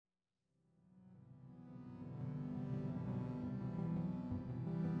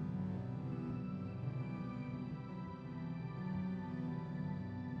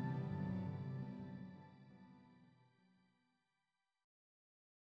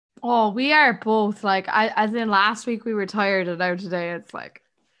Oh, we are both like, as in last week we were tired, and now today it's like,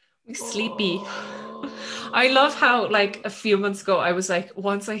 We're sleepy. I love how oh like a few months ago I was like,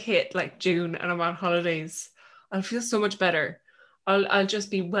 once I hit like June and I'm on holidays, I'll feel so much better. I'll just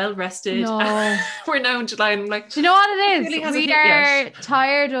be well rested. no. We're now in July and I'm like, Do you know what the it is? feeling hasn't We hit yet. are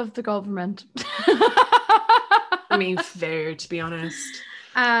tired of the government. I mean, fair to be honest.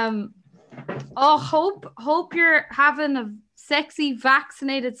 um, oh, hope you're having a sexy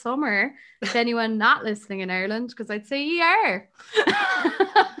vaccinated summer. To anyone not listening in Ireland, because I'd say you are.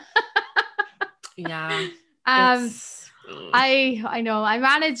 Yeah, um, it's I know I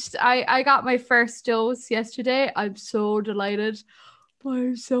managed. I got my first dose yesterday. I'm so delighted, but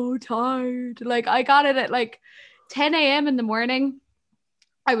I'm so tired. Like I got it at like 10 a.m. in the morning.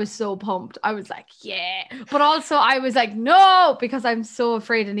 I was so pumped. I was like, yeah. But also I was like, no, because I'm so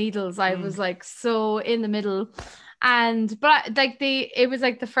afraid of needles. I was like so in the middle. And but like it was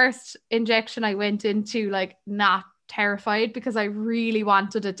like the first injection I went into, like not terrified because I really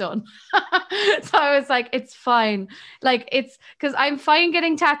wanted it done. So I was like, it's fine. Like it's because I'm fine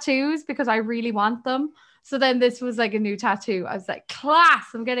getting tattoos because I really want them. So then this was like a new tattoo. I was like, class,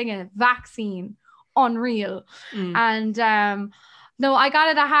 I'm getting a vaccine. Unreal. And no, I got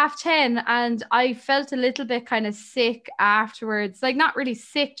it at 10:30 and I felt a little bit kind of sick afterwards. Like not really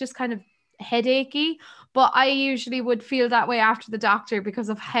sick, just kind of headachy. But I usually would feel that way after the doctor because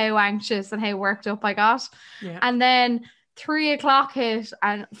of how anxious and how worked up I got. yeah. And then 3 o'clock hit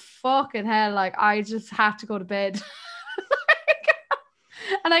and fucking hell, like I just had to go to bed.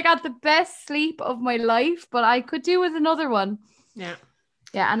 And I got the best sleep of my life, but I could do with another one. Yeah.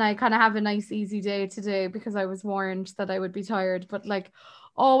 Yeah, and I kind of have a nice easy day today because I was warned that I would be tired. But like,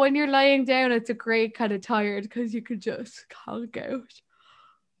 oh, when you're lying down, it's a great kind of tired because you could just conk out.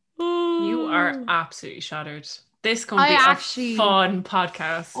 You are Oh, absolutely shattered. This gonna I be a actually, fun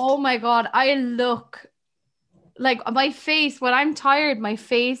podcast. oh my God, I look like my face when I'm tired, my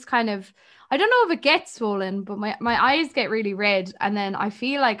face kind of, I don't know if it gets swollen, but my eyes get really red. And then I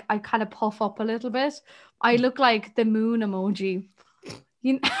feel like I kind of puff up a little bit. I look like the moon emoji.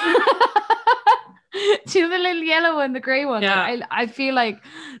 You know? Do you know the little yellow and the grey one? Like Yeah. I feel like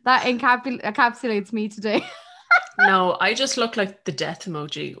that encapsulates me today. No, I just look like the death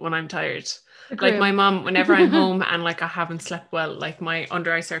emoji when I'm tired. The Like my grim. mom, whenever I'm home and like I haven't slept well, like my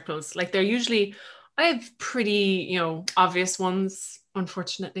under eye circles, like they're usually, I have pretty, obvious ones,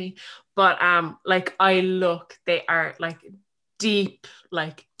 unfortunately. But like I look, they are like deep,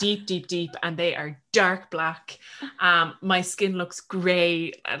 deep, deep, and they are dark black. My skin looks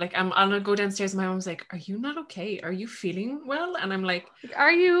gray. Like I'll go downstairs and my mom's like, "Are you not okay? Are you feeling well?" And I'm like,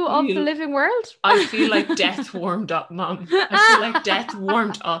 Are you of the "Feel living world? I feel like death warmed up, mom. I feel like death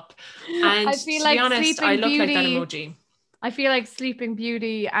warmed up." And I feel to be like honest, I Sleeping look like that Beauty. emoji. I feel like Sleeping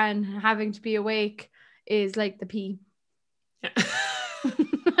Beauty and having to be awake is like the P. Yeah.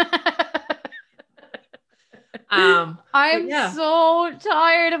 But I'm yeah, so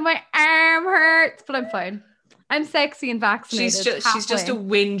tired and my arm hurts, but I'm fine. I'm sexy and vaccinated she's just a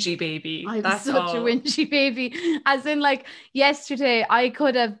halfway. whingy baby. I'm That's such a all. winchy baby. As in, like yesterday, I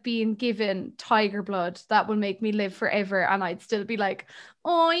could have been given tiger blood that will make me live forever, and I'd still be like,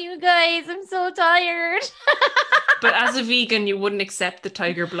 "Oh, you guys, I'm so tired." But as a vegan, you wouldn't accept the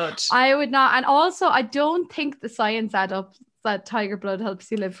tiger blood. I would not, and also, I don't think the science add up that tiger blood helps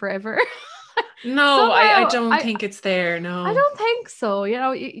you live forever. No, I Somehow, don't think it's there. I No. don't think so.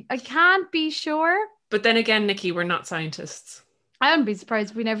 I can't be sure. But then again, Nikki, we're not scientists. I wouldn't be surprised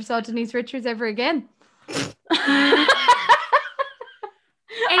if we never saw Denise Richards ever again. I was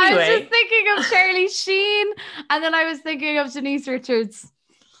just Anyway, thinking of Charlie Sheen, and then I was thinking of Denise Richards.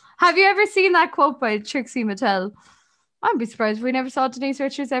 Have you ever seen that quote by Trixie Mattel? I'd be surprised if we never saw Denise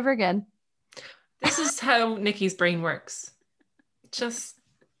Richards ever again. this is how Nikki's brain works. Just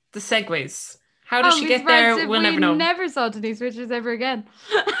the segues. How does I'd she be get surprised there? if We'll we never know. never saw Denise Richards ever again.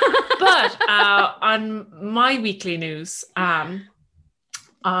 But on my weekly news,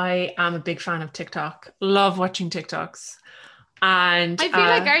 I am a big fan of TikTok. Love watching TikToks. And I feel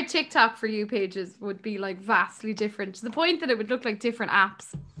like our TikTok for you pages would be like vastly different to the point that it would look like different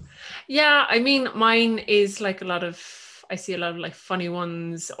apps. yeah, I mean, mine is like I see a lot of like funny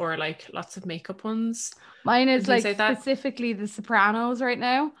ones or like lots of makeup ones Mine and is things like like that. specifically The Sopranos right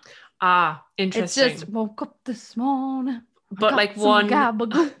now. Ah, It's just interesting. woke up this morning. I But got like some one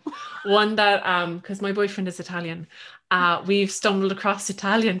gabagoo. one that because my boyfriend is Italian, we've stumbled across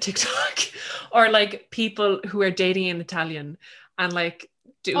Italian TikTok or like people who are dating in Italian and like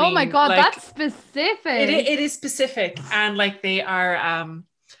Oh my doing god, like that's specific. it is specific and like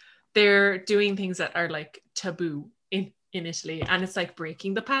they're doing things that are like taboo in in Italy, and it's like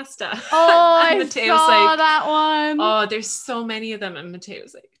breaking the pasta. Oh, And I Matteo's saw like, that one. oh, there's so many of them, and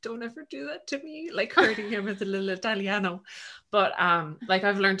Matteo's like, don't ever do that to me, like hurting him as a little Italiano. But like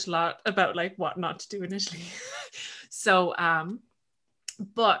I've learned a lot about like what not to do in Italy. So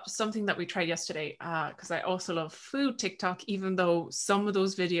but something that we tried yesterday, because I also love food TikTok, even though some of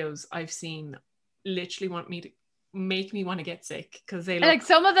those videos I've seen literally make me want to get sick, because they look Like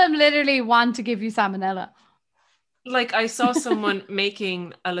some of them literally want to give you salmonella. like, I saw someone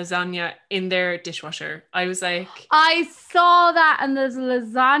making a lasagna in their dishwasher. I was like, I saw that, and the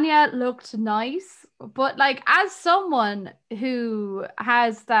lasagna looked nice, but like as someone who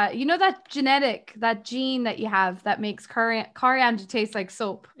has that, you know, that gene that you have that makes coriander taste like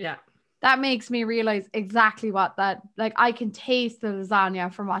soap. yeah. That makes me realize exactly what that, like I can taste the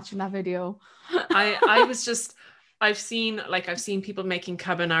lasagna from watching that video. I was just, I've seen people making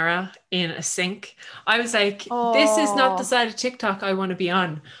carbonara in a sink. I was like, this is not the Oh, side of TikTok I want to be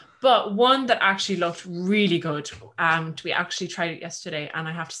on. But one that actually looked really good, we actually tried it yesterday, and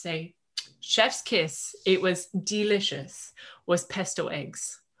I have to say, chef's kiss, it was delicious, was pesto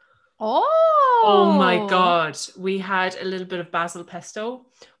eggs. Oh my oh, God. We had a little bit of basil pesto,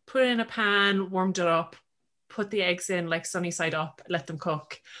 put it in a pan, warmed it up, put the eggs in like sunny side up, let them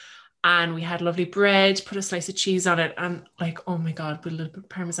cook. And we had lovely bread, put a slice of cheese on it, and like, oh my God, with a little bit of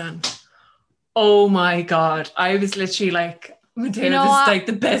Parmesan. Oh my God. I was literally like, Matteo, you know this is what? like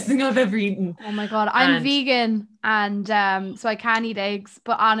the best thing I've ever eaten. Oh my God, I'm And vegan, and so I can't eat eggs,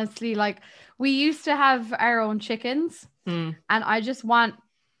 but honestly, like we used to have our own chickens, and I just want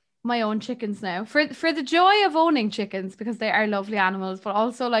my own chickens now for the joy of owning chickens, because they are lovely animals, but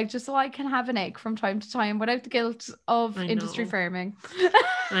also like just so I can have an egg from time to time without the guilt of I industry know, farming.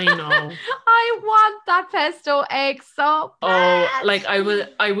 I know. I want that pesto egg so Oh, bad. like I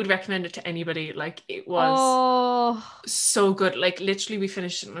would recommend it to anybody. Like, it was Oh. so good. Like, literally we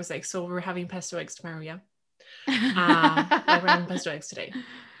finished it and I was like, so we're having pesto eggs tomorrow, yeah? Like, we're having pesto eggs today,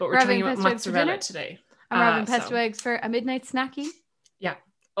 but we're We're trying having about pesto eggs for mozzarella dinner. today. And we're having pesto So eggs for a midnight snacky. yeah.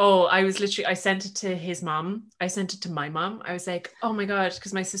 Oh, I sent it to his mom. I sent it to my mom. I was like, oh my God,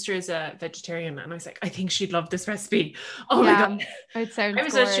 because my sister is a vegetarian. And I was like, I think she'd love this recipe. Oh my God. It I sounds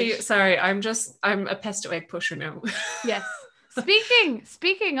was gorgeous. actually, sorry, I'm a pesto egg pusher now. Yes.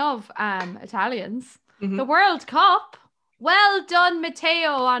 Speaking of Italians, the Mhm. World Cup. Well done, Matteo,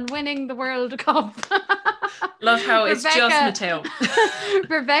 on winning the World Cup. Love how it's just Rebecca,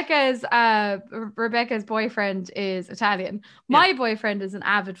 Matteo. Rebecca's boyfriend is Italian. Yeah. My boyfriend is an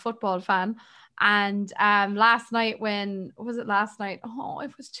avid football fan. And last night, when was it last night? Oh,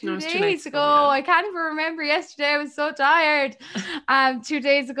 it was No, 2 it was 2 days nights ago. ago. Yeah. I can't even remember yesterday. I was so tired. 2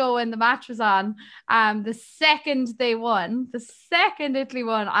 days ago when the match was on, the second Italy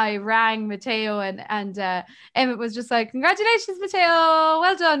won, I rang Matteo, and Emmett was just like, congratulations, Matteo.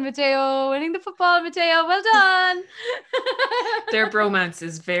 Well done, Matteo. Winning the football, Matteo. Well done. Their bromance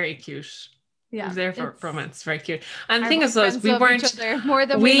is very cute. Yeah, Their it's bromance, very cute. And the our thing is, boyfriends we love each weren't, other more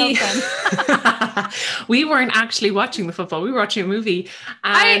than we love them. we weren't actually watching the football. We were watching a movie.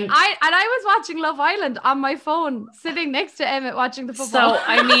 And I was watching Love Island on my phone, sitting next to Emmett watching the football. so,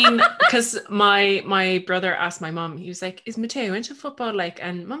 I mean, because my brother asked my mom, he was like, is Matteo into football? Like,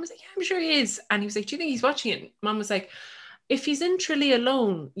 and mom was like, yeah, I'm sure he is. And he was like, do you think he's watching it? Mom was like, if he's in Tralee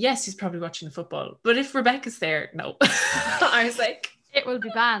alone, yes, he's probably watching the football. But if Rebecca's there, no. I was like, it will be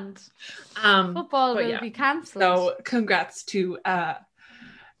banned. football Football will be cancelled. So congrats to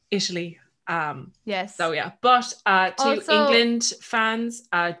Italy. Yes. So yeah, but to Also, England fans,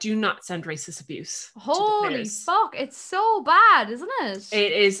 do not send racist abuse to the holy players. fuck, it's so bad, isn't it?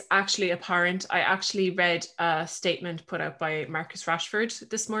 It is actually abhorrent. I actually read a statement put out by Marcus Rashford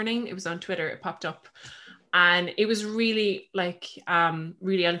this morning. It was on Twitter. It popped up. And it was really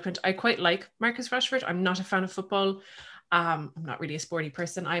really eloquent. I quite like Marcus Rashford. I'm not a fan of football. I'm not really a sporty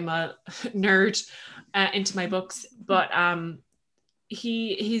person. I'm a nerd into my books, but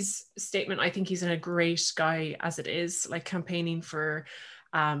his statement, I think he's a great guy as it is, like campaigning for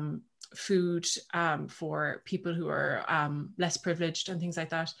food for people who are less privileged and things like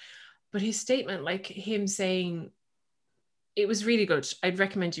that. But his statement, like him saying, it was really good. I'd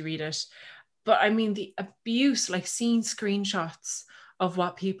recommend you read it. But I mean, the abuse, like seeing screenshots of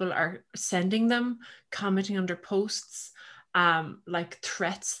what people are sending them, commenting under posts, like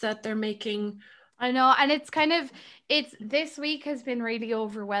threats that they're making. I know, and it's this week has been really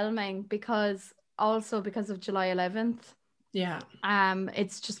overwhelming because of July 11th. Yeah.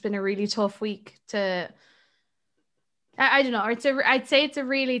 It's just been a really tough week I don't know. I'd say it's a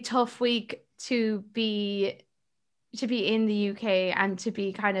really tough week to be to be in the UK and to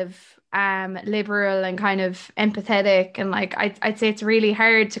be kind of liberal and kind of empathetic, and like I'd say it's really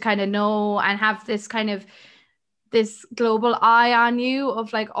hard to kind of know and have this kind of this global eye on you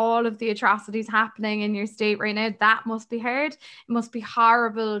of like all of the atrocities happening in your state right now. That must be hard. It must be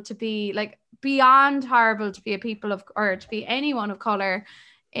horrible to be like beyond horrible to be a people of, or to be anyone of color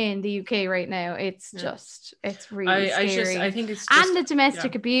in the UK right now. It's just, it's really scary. I think it's just, and the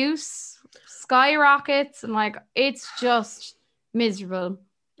domestic abuse skyrockets, and like it's just miserable.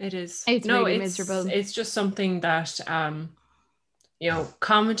 It is. It's really miserable. It's just something that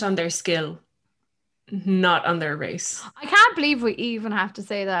comment on their skill, not on their race. I can't believe we even have to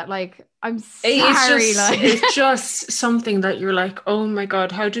say that. Like, I'm sorry. It's just something that you're like, oh my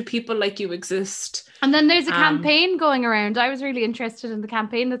God, how do people like you exist? And then there's a campaign going around. I was really interested in the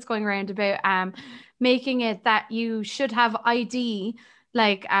campaign that's going around about making it that you should have ID,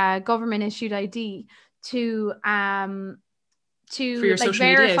 like government issued ID to like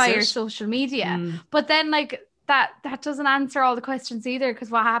verify your social media. But then like that doesn't answer all the questions either, because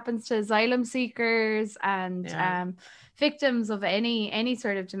what happens to asylum seekers and victims of any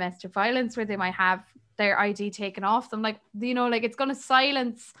sort of domestic violence where they might have their ID taken off them, like, you know, like it's going to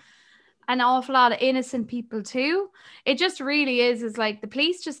silence an awful lot of innocent people too. It just really is like the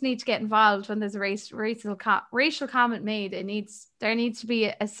police just need to get involved when there's a racial comment made. There needs to be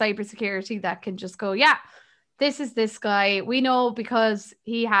a cybersecurity that can just go, yeah, this is this guy. We know because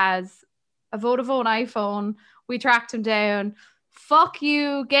he has a Vodafone iPhone. We tracked him down. Fuck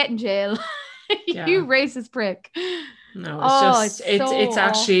you, get in jail. You racist prick. No, it's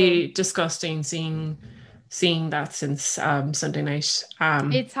actually disgusting seeing that since Sunday night.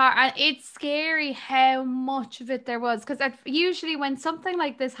 It's hard, and it's scary how much of it there was, because usually when something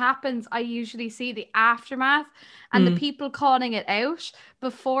like this happens, I usually see the aftermath and the people calling it out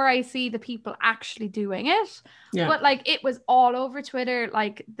before I see the people actually doing it. But like it was all over Twitter,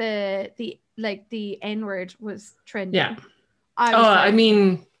 like the N-word was trending. I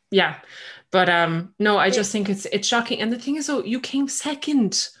mean, yeah, but no, I just think it's shocking. And the thing is, though, you came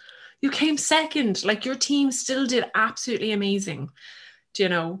second. Like your team still did absolutely amazing. Do you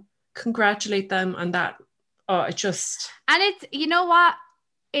know? Congratulate them on that. Oh, it just, and it's, you know what?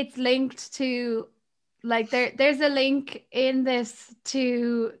 It's linked to, like, there's a link in this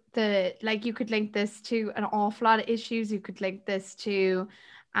to the, like, you could link this to an awful lot of issues. You could link this to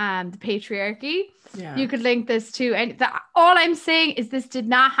the patriarchy. You could link this to, and all I'm saying is this did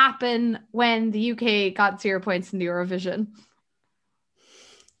not happen when the UK got 0 points in the Eurovision.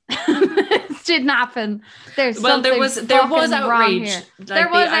 This didn't happen. There was outrage. Like there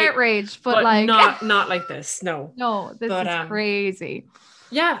was outrage, but like not like this. No, this is crazy.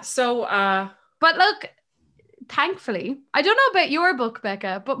 Yeah. So, but look, thankfully, I don't know about your book,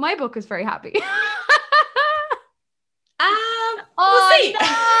 Becca, but my book is very happy. We'll see.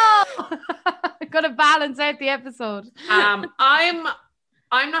 No! Gotta balance out the episode. I'm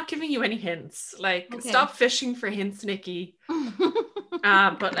not giving you any hints. Like, stop fishing for hints, Nikki.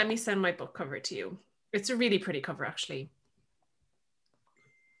 But let me send my book cover to you. It's a really pretty cover, actually.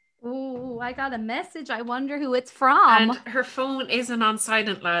 Oh, I got a message. I wonder who it's from. And her phone isn't on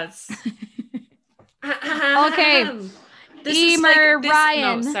silent, lads. Okay.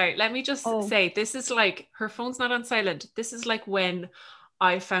 Ryan. No, sorry. Let me just say, this is like, her phone's not on silent. This is like when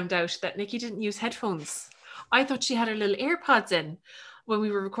I found out that Nikki didn't use headphones. I thought she had her little AirPods in when we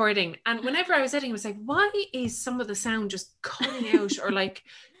were recording, and whenever I was editing, I was like, why is some of the sound just cutting out or like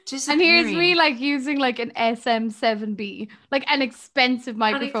disappearing? And here's me like using like an SM7B, like an expensive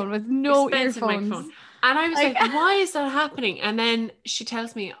microphone with no earphones. And I was like, why is that happening? And then she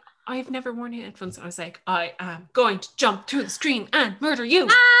tells me, I've never worn headphones. I was like, I am going to jump through the screen and murder you.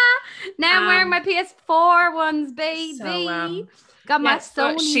 Now I'm wearing my PS4 ones, baby. So, got my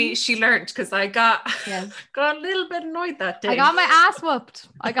Sony. So she learned, because I got a little bit annoyed that day. I got my ass whooped.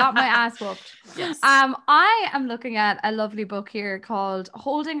 Yes. I am looking at a lovely book here called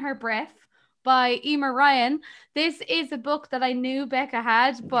Holding Her Breath by Emer Ryan. This is a book that I knew Becca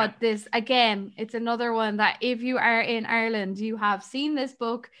had, but this, again, it's another one that if you are in Ireland, you have seen this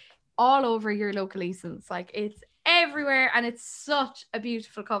book all over your local Easons. Like, it's everywhere, and it's such a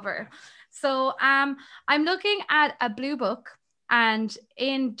beautiful cover. So I'm looking at a blue book, and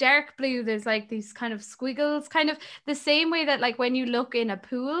in dark blue there's like these kind of squiggles, kind of the same way that like when you look in a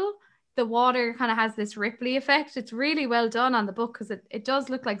pool, the water kind of has this ripply effect. It's really well done on the book, because it does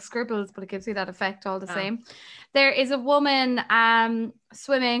look like scribbles, but it gives you that effect all the same. There is a woman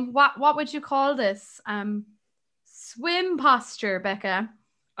swimming. What would you call this? Swim posture, Becca.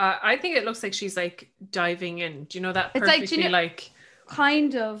 I think it looks like she's like diving in. Do you know that perfectly, like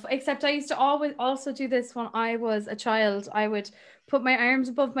Kind of, except I used to always also do this when I was a child. I would put my arms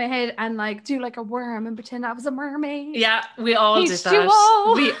above my head and like do like a worm and pretend I was a mermaid. Yeah, we all did that.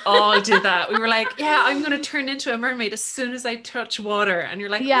 H2O. We all did that. We were like, yeah, I'm going to turn into a mermaid as soon as I touch water. And you're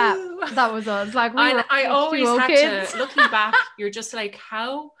like, Yeah, ooh. that was us. Like we And were I always H2O had kids. to, looking back, you're just like,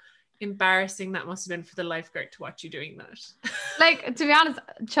 how embarrassing that must have been for the lifeguard to watch you doing that. Like, to be honest,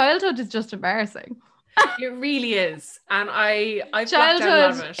 childhood is just embarrassing. It really is. And I've blocked out a lot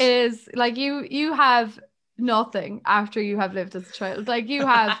of Childhood it. is like you have nothing after you have lived as a child. Like you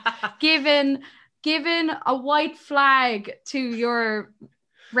have given a white flag to your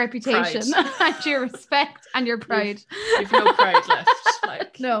reputation and your respect and your pride. You've no pride left.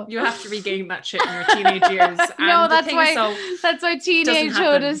 Like no, you have to regain that shit in your teenage years. And no, that's why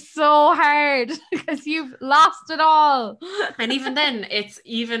teenagehood is so hard because you've lost it all. And even then, it's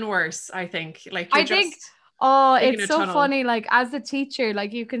even worse. I think. Like oh, it's so funny. Like as a teacher,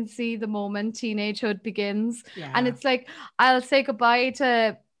 like you can see the moment teenagehood begins, and it's like I'll say goodbye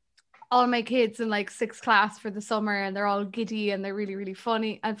to all my kids in like 6th class for the summer, and they're all giddy and they're really, really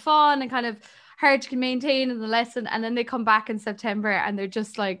funny and fun and kind of hard to maintain in the lesson. And then they come back in September and they're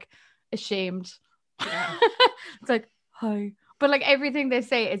just like ashamed. Yeah. It's like, hi. But like everything they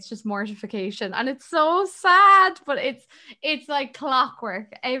say, it's just mortification. And it's so sad, but it's like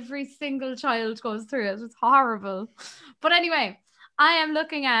clockwork. Every single child goes through it. It's horrible. But anyway, I am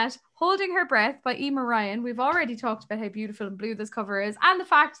looking at Holding Her Breath by Emma Ryan. We've already talked about how beautiful and blue this cover is, and the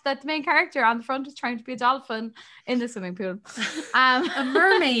fact that the main character on the front is trying to be a dolphin in the swimming pool. A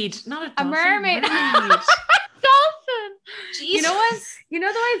mermaid, not a dolphin. A mermaid. Dolphin. Jeez. You know what? You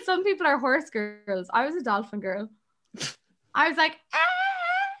know the way some people are horse girls? I was a dolphin girl. I was like,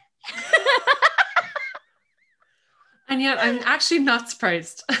 And yet I'm actually not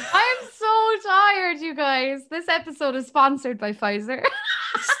surprised. I'm so tired, you guys. This episode is sponsored by Pfizer.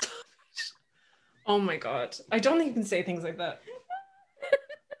 Oh my God. I don't even say things like that.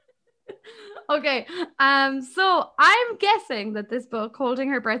 Okay. So I'm guessing that this book, Holding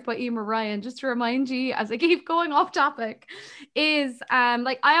Her Breath by Emma Ryan, just to remind you as I keep going off topic, is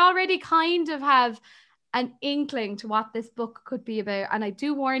like I already kind of have an inkling to what this book could be about. And I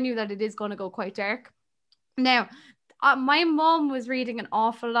do warn you that it is going to go quite dark. Now, my mom was reading an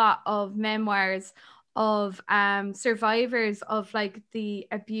awful lot of memoirs of survivors of like the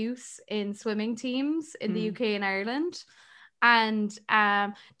abuse in swimming teams in the UK and Ireland. And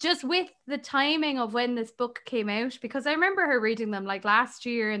just with the timing of when this book came out, because I remember her reading them like last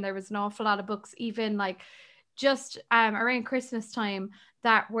year, and there was an awful lot of books even like just around Christmas time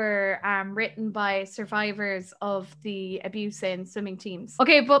that were written by survivors of the abuse in swimming teams.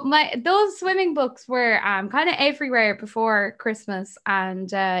 Okay, but those swimming books were kind of everywhere before Christmas,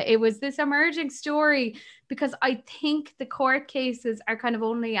 and it was this emerging story because I think the court cases are kind of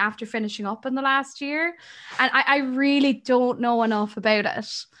only after finishing up in the last year, and I really don't know enough about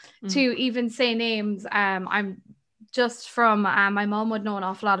it to even say names. I'm just from my mom would know an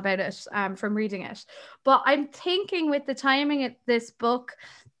awful lot about it from reading it. But I'm thinking with the timing of this book,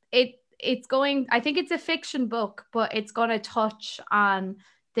 it's going, I think it's a fiction book, but it's going to touch on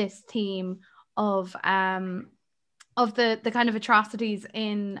this theme of the kind of atrocities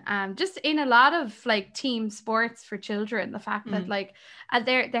in just in a lot of like team sports for children. The fact that like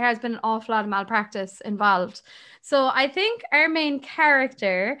there has been an awful lot of malpractice involved. So I think our main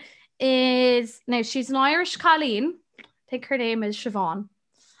character is, now she's an Irish Colleen. I think her name is Siobhan.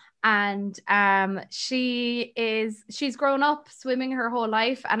 And she's grown up swimming her whole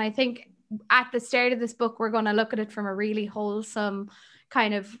life. And I think at the start of this book, we're going to look at it from a really wholesome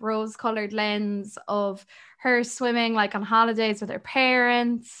kind of rose-colored lens of her swimming like on holidays with her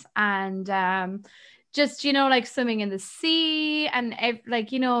parents and just, you know, like swimming in the sea and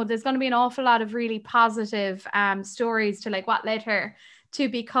like, you know, there's going to be an awful lot of really positive stories to like what led her to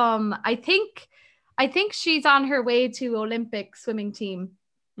become, I think she's on her way to Olympic swimming team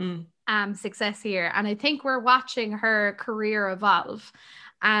success here. And I think we're watching her career evolve.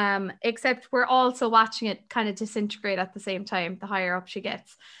 Except we're also watching it kind of disintegrate at the same time, the higher up she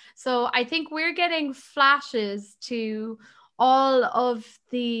gets. So I think we're getting flashes to all of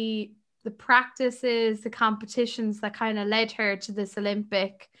the practices, the competitions that kind of led her to this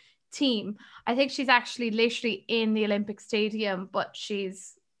Olympic team. I think she's actually literally in the Olympic stadium, but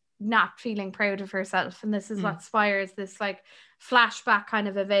she's not feeling proud of herself. And this is what inspires this like flashback kind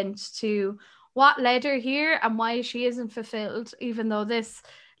of event to what led her here and why she isn't fulfilled, even though this,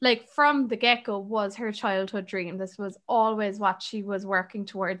 like from the get-go, was her childhood dream. This was always what she was working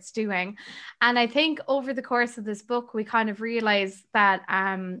towards doing. And I think over the course of this book, we kind of realize that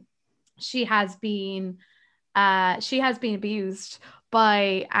she has been abused,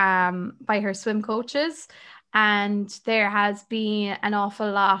 by her swim coaches. And there has been an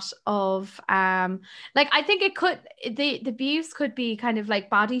awful lot of like, I think the abuse could be kind of like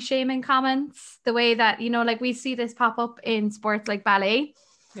body shaming comments, the way that, you know, like we see this pop up in sports like ballet.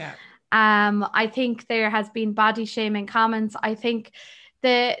 Yeah. I think there has been body shaming comments. I think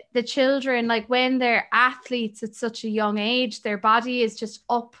the children, like when they're athletes at such a young age, their body is just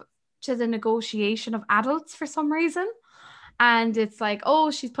up to the negotiation of adults for some reason. And it's like,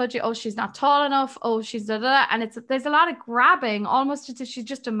 oh, she's pudgy, oh, she's not tall enough, oh, she's da da, and there's a lot of grabbing, almost as if she's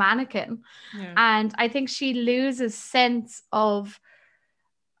just a mannequin. Yeah. And I think she loses sense of,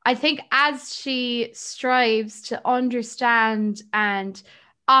 I think as she strives to understand and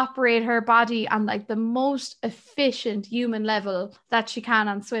operate her body on like the most efficient human level that she can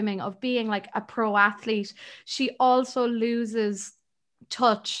on swimming, of being like a pro athlete, she also loses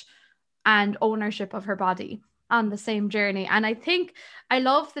touch and ownership of her body on the same journey. And I think I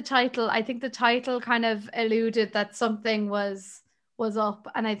love the title. I think the title kind of alluded that something was up,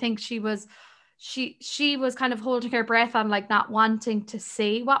 and I think she was kind of holding her breath on like not wanting to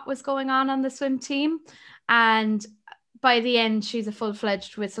say what was going on the swim team. And by the end, she's a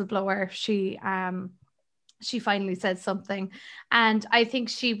full-fledged whistleblower. She finally says something, and I think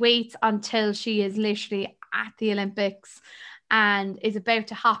she waits until she is literally at the Olympics and is about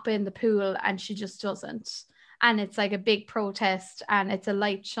to hop in the pool, and she just doesn't. And it's like a big protest, and it's a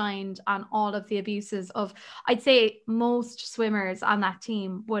light shined on all of the abuses of, I'd say most swimmers on that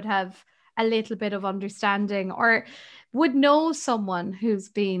team would have a little bit of understanding or would know someone who's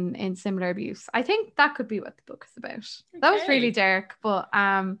been in similar abuse. I think that could be what the book is about. Okay. That was really dark, but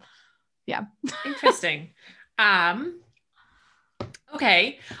yeah. Interesting.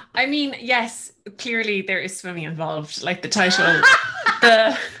 Okay. I mean, yes, clearly there is swimming involved, like the title.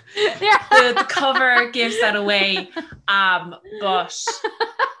 The cover gives that away. But I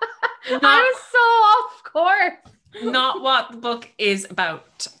was so off course. Not what the book is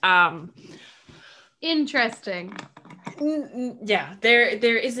about. Interesting. Yeah,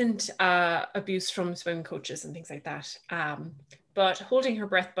 there isn't abuse from swim coaches and things like that. But Holding Her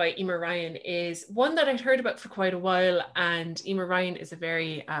Breath by Emer Ryan is one that I'd heard about for quite a while, and Emer Ryan is a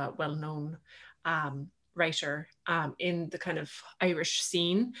very well-known writer in the kind of Irish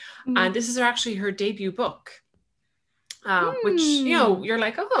scene. Mm-hmm. And this is actually her debut book, which, you know, you're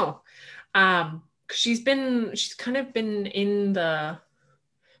like, oh, she's kind of been in the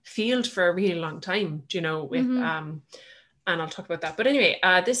field for a really long time, you know, with and I'll talk about that. But anyway,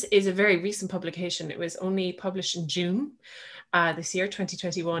 this is a very recent publication. It was only published in June this year,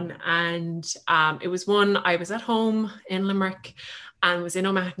 2021. And it was one, I was at home in Limerick and was in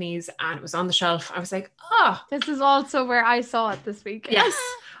O'Mahony's, and it was on the shelf. I was like, this is also where I saw it this week. Yes.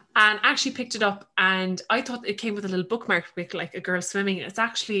 And actually picked it up, and I thought it came with a little bookmark with like a girl swimming. It's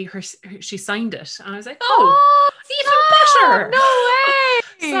actually she signed it. And I was like, it's even better. No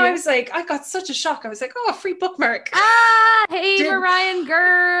way. So I was like, I got such a shock. I was like, a free bookmark. Hey, Ryan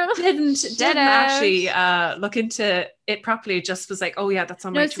girl. Didn't actually look into it properly. Just was like, oh yeah, that's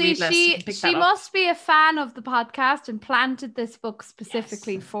on my to-read list. She must be a fan of the podcast and planted this book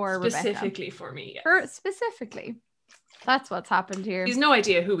specifically for Rebecca. Specifically for me, yes. Her specifically. That's what's happened here. She's no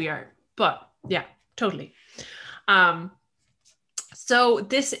idea who we are, but yeah, totally. So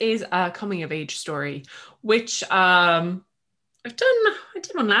this is a coming of age story, which I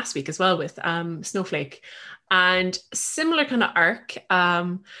did one last week as well with Snowflake, and similar kind of arc.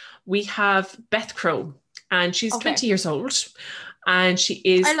 We have Beth Crow, and she's 20 years old, and she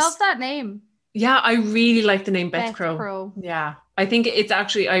is. I love that name. Yeah, I really like the name Beth Crow. Yeah, I think it's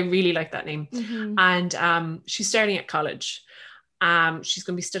actually, I really like that name. Mm-hmm. And she's starting at college. She's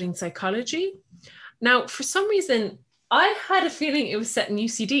going to be studying psychology. Now, for some reason, I had a feeling it was set in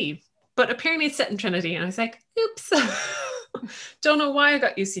UCD, but apparently it's set in Trinity. And I was like, oops. Don't know why I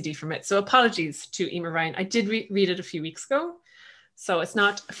got UCD from it. So apologies to Emer Ryan. I did read it a few weeks ago, so it's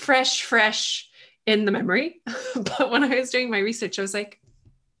not fresh in the memory. But when I was doing my research, I was like,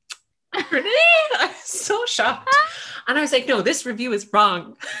 really? I was so shocked. And I was like, no, this review is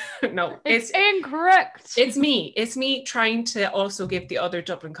wrong. No, it's incorrect. It's me trying to also give the other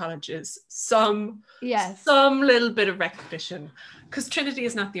Dublin colleges some little bit of recognition, because Trinity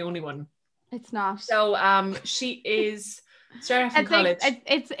is not the only one. It's not. So she is starting off in college.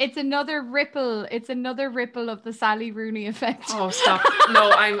 It's another ripple. It's another ripple of the Sally Rooney effect. Oh, stop.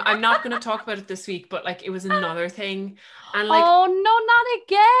 No, I'm not going to talk about it this week, but like, it was another thing. And like, oh no, not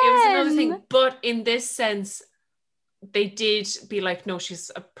again. It was another thing. But in this sense, they did be like, no, she's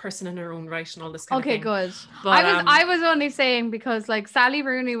a person in her own right and all this kind of Okay, thing. good. But I was only saying because like Sally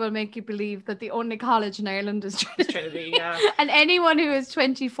Rooney will make you believe that the only college in Ireland is Trinity. Trinity, yeah. And anyone who is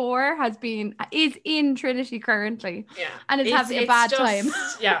 24 is in Trinity currently. Yeah. And is having a bad time.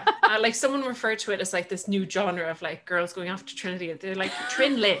 Yeah. Like someone referred to it as like this new genre of like girls going off to Trinity. They're like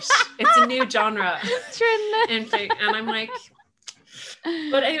Trinlit. It's a new genre. Trinlit. And I'm like,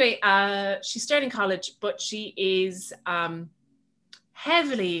 but anyway, she's starting college, but she is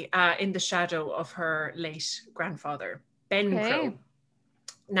heavily in the shadow of her late grandfather, Ben Crowe.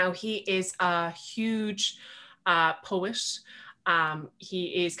 Now, he is a huge poet.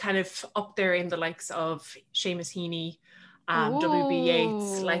 He is kind of up there in the likes of Seamus Heaney, W.B.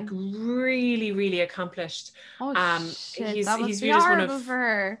 Yeats, like really, really accomplished. He's viewed as one of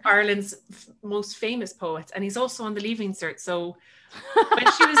Ireland's most famous poets, and he's also on the Leaving Cert. So when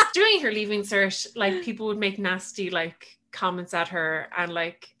she was doing her Leaving Cert, like people would make nasty like comments at her and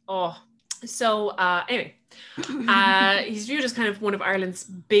like, oh. So anyway, he's viewed as kind of one of Ireland's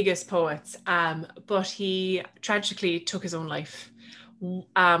biggest poets, but he tragically took his own life.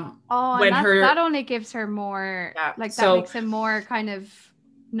 That only gives her more, that makes him more kind of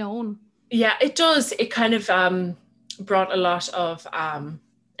known. Yeah, it does. It kind of brought a lot of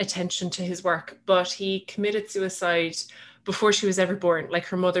attention to his work, but he committed suicide before she was ever born. Like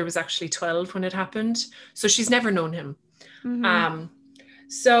her mother was actually 12 when it happened, so she's never known him. Mm-hmm.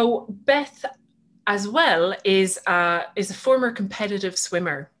 So Beth, as well, is a former competitive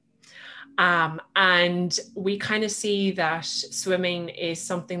swimmer. And we kind of see that swimming is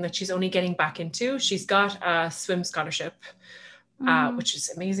something that she's only getting back into. She's got a swim scholarship, which is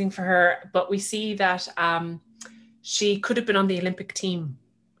amazing for her. But we see that she could have been on the Olympic team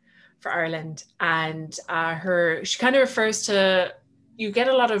for Ireland. And she kind of refers to, you get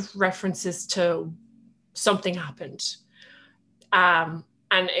a lot of references to something happened.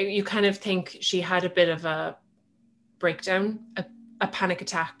 And you kind of think she had a bit of a breakdown, a panic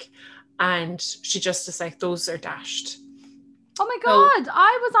attack. And she just is like, those are dashed. Oh my God, so,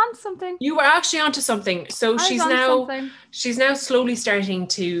 I was on something. You were actually onto something. So she's now slowly starting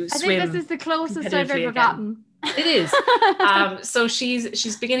to swim. I think this is the closest I've ever gotten. It is. So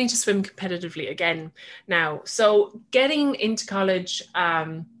she's beginning to swim competitively again now. So getting into college,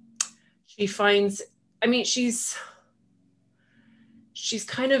 she finds, I mean, she's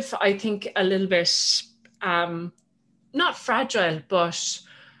kind of, I think, a little bit, not fragile, but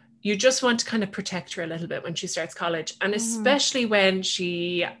you just want to kind of protect her a little bit when she starts college. And especially when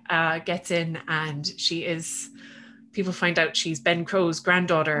she gets in and people find out she's Ben Crowe's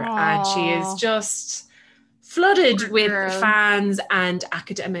granddaughter. Aww. And she is just flooded with fans and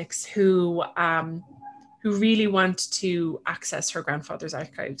academics who really want to access her grandfather's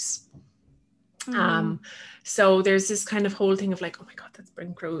archives. So there's this kind of whole thing of like, oh my God, that's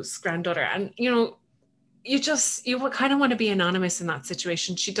Ben Crowe's granddaughter. And, you know, you kind of want to be anonymous in that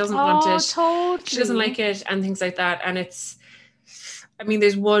situation. She doesn't want it. Totally. She doesn't like it and things like that. And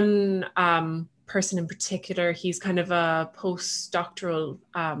there's one person in particular. He's kind of a postdoctoral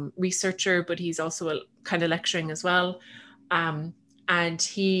researcher, but he's also kind of lecturing as well. And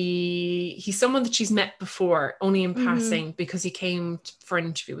he's someone that she's met before, only in passing, because he came for an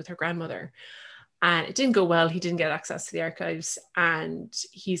interview with her grandmother. And it didn't go well. He didn't get access to the archives. And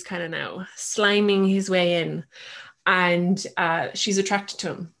he's kind of now sliming his way in. And she's attracted to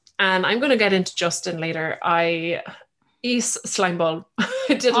him. And I'm going to get into Justin later. He's slimeball. I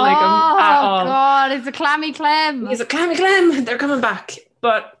didn't like him at all. Oh, God. It's a clammy clem. He's a clammy clem. They're coming back.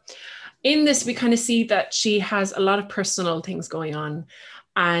 But in this, we kind of see that she has a lot of personal things going on.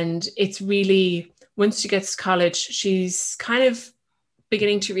 And it's really, once she gets to college, she's kind of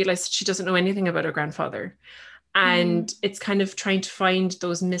beginning to realize that she doesn't know anything about her grandfather. And it's kind of trying to find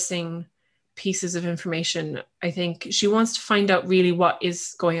those missing pieces of information. I think she wants to find out really what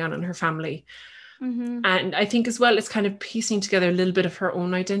is going on in her family. And I think as well, it's kind of piecing together a little bit of her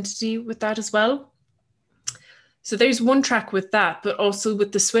own identity with that as well. So there's one track with that, but also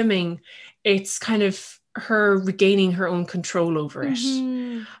with the swimming, it's kind of her regaining her own control over it,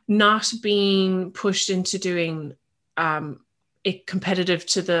 not being pushed into doing it competitive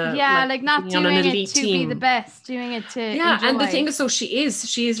to the not doing it to team. Be the best, doing it to enjoy. And the thing is, so she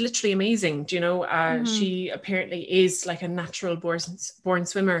is literally amazing. Do you know? She apparently is like a natural born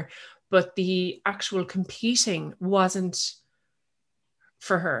swimmer, but the actual competing wasn't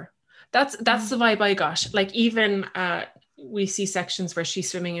for her. That's the vibe I got. Like even we see sections where she's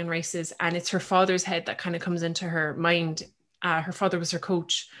swimming in races, and it's her father's head that kind of comes into her mind. Her father was her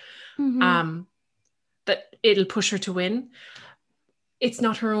coach. That it'll push her to win. It's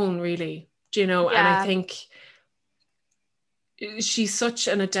not her own, really, do you know? Yeah. And I think she's such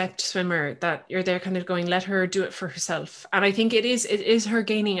an adept swimmer that you're there kind of going, let her do it for herself. And I think it is her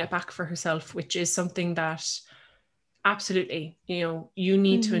gaining it back for herself, which is something that absolutely, you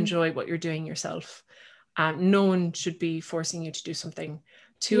need to enjoy what you're doing yourself. No one should be forcing you to do something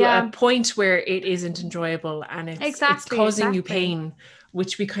to a point where it isn't enjoyable and it's causing you pain,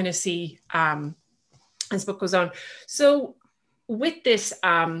 which we kind of see as book goes on. So with this,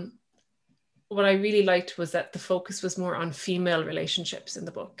 what I really liked was that the focus was more on female relationships in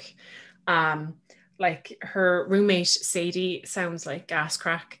the book. Like her roommate Sadie sounds like gas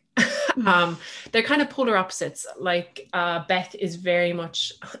crack. They're kind of polar opposites. Like Beth is very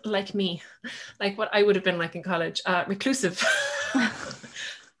much like me, like what I would have been like in college, reclusive.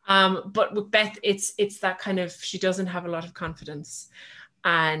 But with Beth, it's that kind of, she doesn't have a lot of confidence,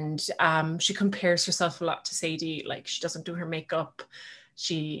 and she compares herself a lot to Sadie. Like she doesn't do her makeup.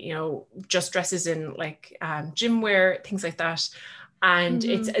 She, just dresses in like gym wear, things like that. And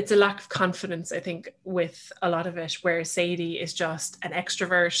it's a lack of confidence, I think, with a lot of it, where Sadie is just an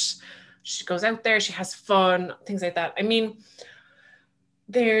extrovert. She goes out there, she has fun, things like that. I mean,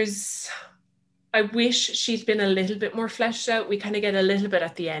 I wish she'd been a little bit more fleshed out. We kind of get a little bit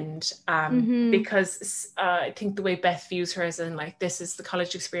at the end, because I think the way Beth views her as in like, this is the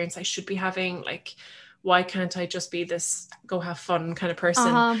college experience I should be having. Like, why can't I just be this go have fun kind of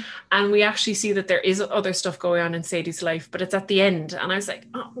person? And we actually see that there is other stuff going on in Sadie's life, but it's at the end. And I was like,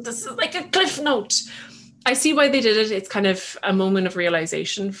 oh, this is like a cliff note. I see why they did it. It's kind of a moment of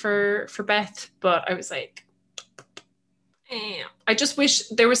realization for Beth, but I was like, I just wish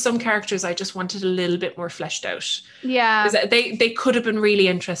there were some characters I just wanted a little bit more fleshed out. Yeah. They could have been really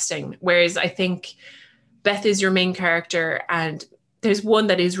interesting. Whereas I think Beth is your main character, and there's one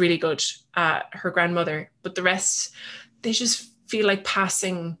that is really good, her grandmother, but the rest, they just feel like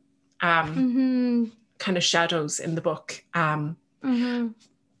passing kind of shadows in the book.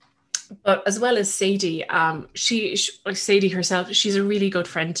 But as well as Sadie, she like Sadie herself, she's a really good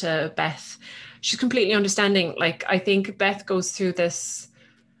friend to Beth. She's completely understanding. Like, I think Beth goes through this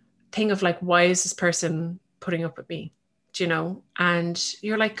thing of like, why is this person putting up with me? Do you know? And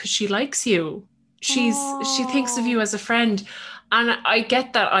you're like, because she likes you. She thinks of you as a friend. And I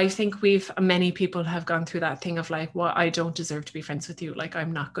get that. I think many people have gone through that thing of like, well, I don't deserve to be friends with you. Like,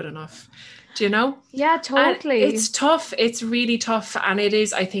 I'm not good enough. Do you know? Yeah, totally. And it's tough. It's really tough. And it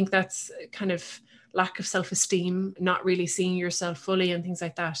is, I think that's kind of lack of self-esteem, not really seeing yourself fully and things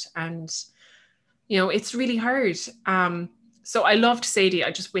like that. And, it's really hard. So I loved Sadie.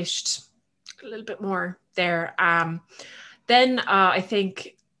 I just wished a little bit more there. Then I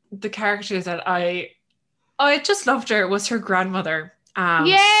think the characters that I just loved her was her grandmother.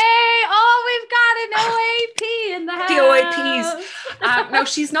 Yay! Oh, we've got an OAP in the house. The OAPs. No,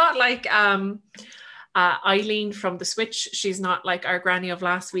 she's not like Eileen from The Switch. She's not like our granny of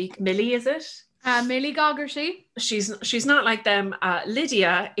last week. Millie, is it? Millie Goggerty. She's not like them.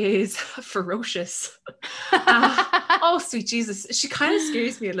 Lydia is ferocious. Oh, sweet Jesus. She kind of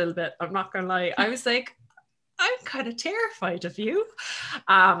scares me a little bit. I'm not going to lie. I was like, I'm kind of terrified of you.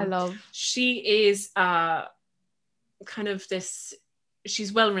 I love. She is kind of this,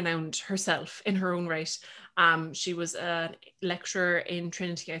 she's well renowned herself in her own right. She was a lecturer in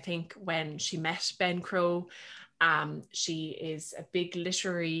Trinity, I think, when she met Ben Crowe. She is big in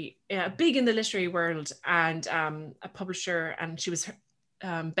the literary world, and a publisher, and she was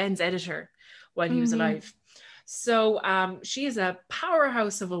Ben's editor while he was alive. So she is a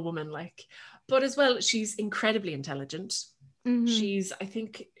powerhouse of a woman, like, but as well, she's incredibly intelligent. I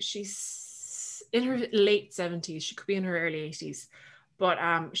think she's in her late 70s. She could be in her early 80s. But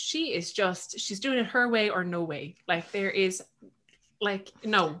she's doing it her way or no way. Like, there is, like,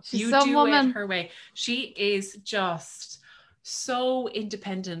 no, she's you do woman. It her way. She is just so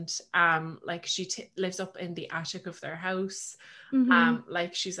independent. Like, she lives up in the attic of their house.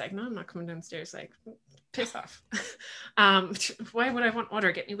 Like, she's like, no, I'm not coming downstairs. Like, piss off. Why would I want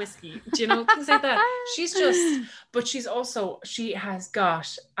water? Get me whiskey. Do you know, things like that. But she has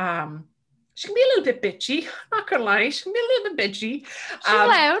got she can be a little bit bitchy, not gonna lie. She can be a little bit bitchy. She's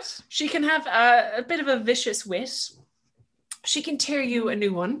loud. She can have a bit of a vicious wit. She can tear you a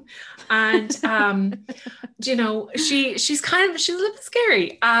new one. And she's a little bit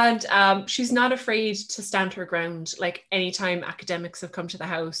scary. And she's not afraid to stand her ground. Like, anytime academics have come to the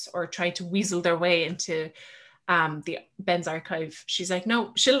house or tried to weasel their way into the Ben's archive, she's like,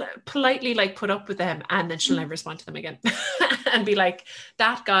 no, she'll politely like put up with them, and then she'll never respond to them again. And be like,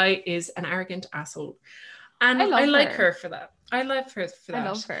 that guy is an arrogant asshole. And I like her for that. I love her for that. I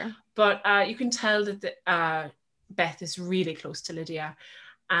love her. But you can tell that Beth is really close to Lydia,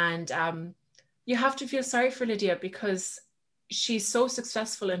 and you have to feel sorry for Lydia, because she's so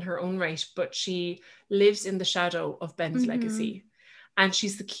successful in her own right, but she lives in the shadow of Ben's legacy. And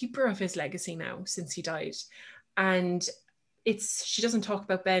she's the keeper of his legacy now since he died. And she doesn't talk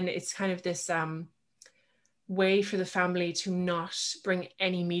about Ben. It's kind of this way for the family to not bring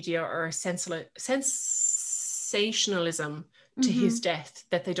any media or sensationalism to his death,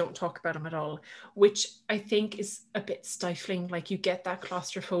 that they don't talk about him at all, which I think is a bit stifling. Like, you get that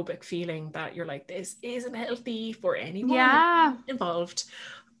claustrophobic feeling that you're like, this isn't healthy for anyone involved.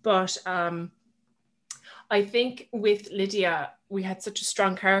 But I think with Lydia, we had such a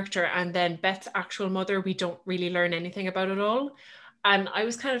strong character, and then Beth's actual mother, we don't really learn anything about at all. And I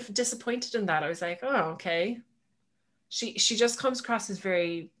was kind of disappointed in that. I was like, oh, okay. She just comes across as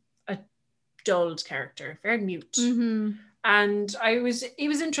very a dulled character, very mute. And it was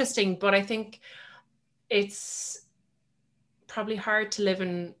interesting, but I think it's probably hard to live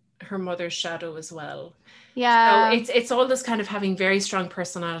in her mother's shadow as well. So it's all this kind of having very strong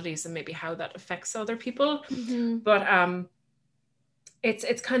personalities and maybe how that affects other people. But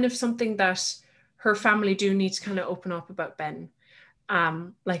it's kind of something that her family do need to kind of open up about Ben.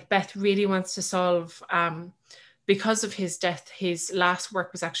 Like, Beth really wants to solve, because of his death, his last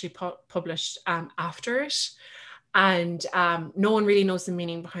work was actually published after it. And no one really knows the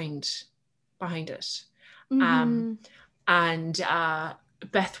meaning behind it. And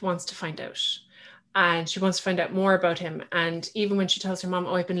Beth wants to find out. And she wants to find out more about him. And even when she tells her mom,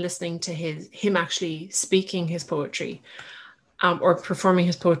 oh, I've been listening to him actually speaking his poetry, or performing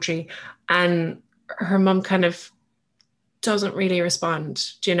his poetry, and her mom kind of doesn't really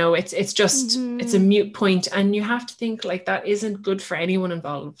respond. You know, it's just it's a mute point, and you have to think like that isn't good for anyone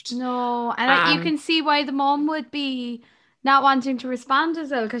involved. No, and you can see why the mom would be not wanting to respond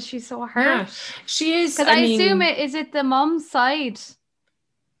as well, because she's so hurt. Yeah, she is. Because I assume is it the mom's side?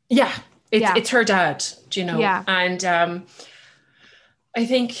 Yeah, it's her dad. Do you know? Yeah. And I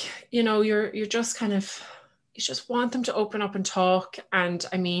think, you know, you're just kind of, you just want them to open up and talk. And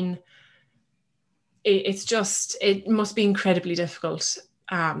I mean, it must be incredibly difficult.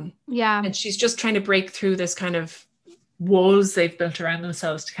 And she's just trying to break through this kind of walls they've built around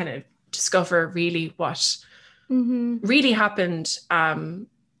themselves to kind of discover really what really happened, and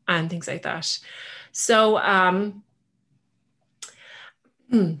things like that. So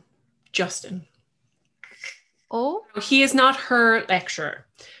Justin. Oh, he is not her lecturer.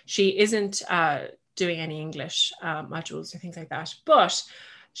 She isn't doing any English modules or things like that. But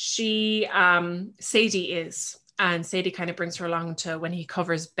she, Sadie is. And Sadie kind of brings her along to when he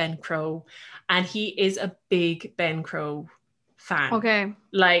covers Ben Crow. And he is a big Ben Crow fan. Okay.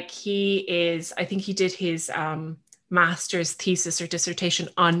 Like, he is, I think he did his master's thesis or dissertation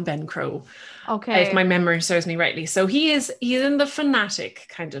on Ben Crow. Okay. If my memory serves me rightly. So he's in the fanatic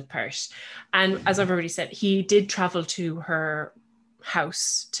kind of part. And as I've already said, he did travel to her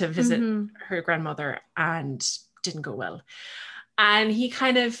house to visit her grandmother, and didn't go well. And he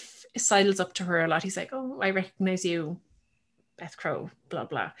kind of sidles up to her a lot. He's like, oh, I recognize you, Beth Crow, blah,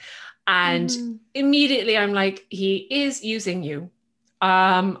 blah. And immediately I'm like, he is using you.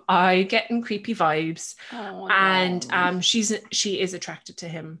 I get in creepy vibes. And she is attracted to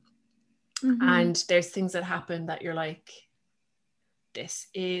him. And there's things that happen that you're like, this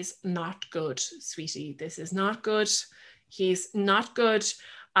is not good, sweetie. This is not good. He's not good.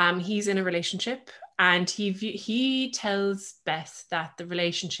 He's in a relationship, and he tells Beth that the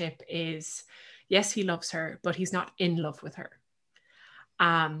relationship is, yes, he loves her, but he's not in love with her.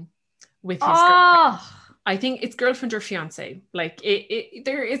 With his girlfriend. I think it's girlfriend or fiance. Like,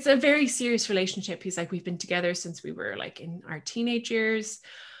 it's a very serious relationship. He's like, we've been together since we were like in our teenage years.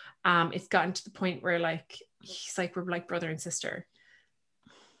 It's gotten to the point where like he's like, we're like brother and sister.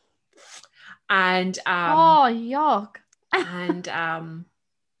 And yuck. And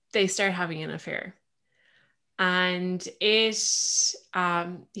they start having an affair. And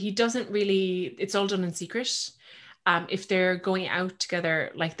he doesn't really, it's all done in secret. If they're going out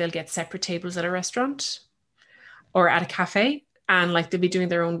together, like they'll get separate tables at a restaurant or at a cafe, and like they'll be doing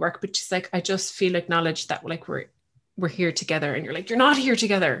their own work. But she's like, I just feel acknowledged that like we're here together. And you're like, you're not here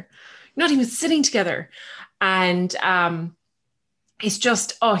together. You're not even sitting together. And it's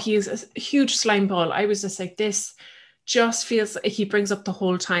just, he is a huge slime ball. I was just like, this just feels like he brings up the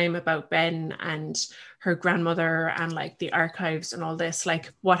whole time about Ben and her grandmother and like the archives and all this,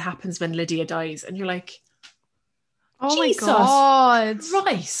 like what happens when Lydia dies. And you're like, oh Jesus my God.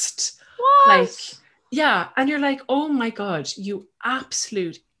 Christ. What? Like, yeah. And you're like, oh my God, you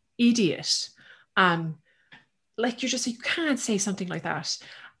absolute idiot. Like, you're just, you can't say something like that.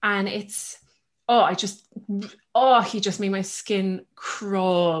 And it's, he just made my skin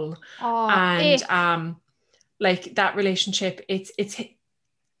crawl. And like that relationship,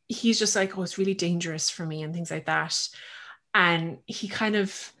 he's just like, oh, it's really dangerous for me and things like that. And he kind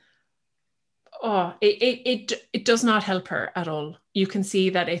of, oh, it does not help her at all. You can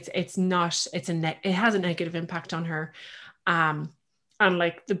see that it has a negative impact on her. And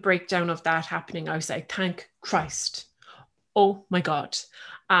like the breakdown of that happening, I was like, thank Christ. Oh my God.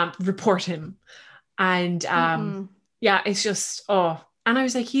 Report him. And yeah, it's just, oh, and I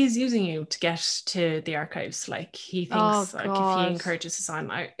was like, he is using you to get to the archives. Like he thinks like if he encourages his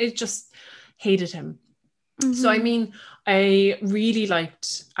son, it just hated him. So I mean, I really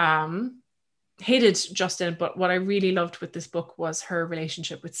hated Justin, but what I really loved with this book was her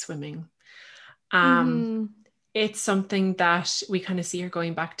relationship with swimming. It's something that we kind of see her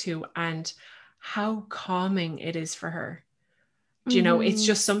going back to, and how calming it is for her. Do you know, it's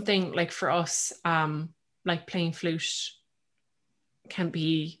just something like for us, like playing flute can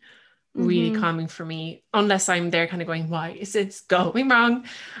be really calming for me, unless I'm there kind of going, why is this going wrong?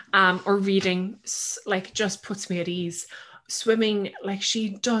 Or reading like just puts me at ease. Swimming, like she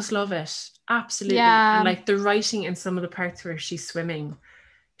does love it. Absolutely. Yeah. And like the writing in some of the parts where she's swimming,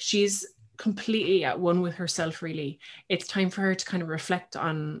 she's completely at one with herself, really. It's time for her to kind of reflect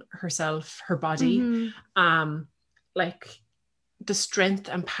on herself, her body, like the strength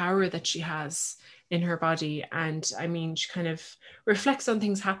and power that she has in her body. And I mean, she kind of reflects on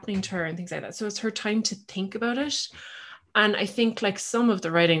things happening to her and things like that. So it's her time to think about it. And I think like some of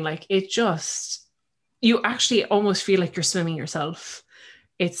the writing, like it just, you actually almost feel like you're swimming yourself.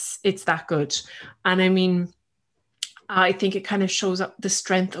 It's that good. And I mean, I think it kind of shows up the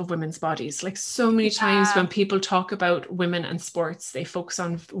strength of women's bodies. Like so many times when people talk about women and sports, they focus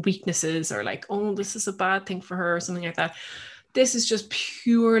on weaknesses or like, oh, this is a bad thing for her or something like that. This is just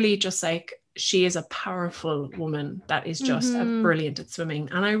purely just like, she is a powerful woman that is just brilliant at swimming.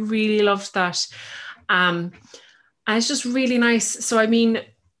 And I really loved that. And it's just really nice. So, I mean,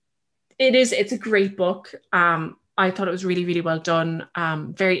 it's a great book. I thought it was really, really well done.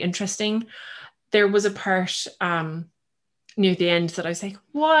 Very interesting. There was a part near the end that I was like,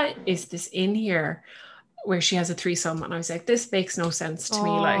 what is this in here? Where she has a threesome. And I was like, this makes no sense to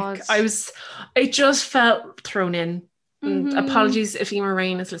me. Like I just felt thrown in. And apologies if Emma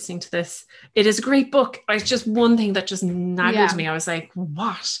Rain is listening to this. It is a great book. It's just one thing that just naggled me. I was like,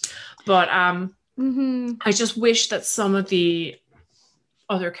 what? But I just wish that some of the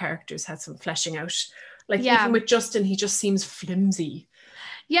other characters had some fleshing out. Like even with Justin, he just seems flimsy.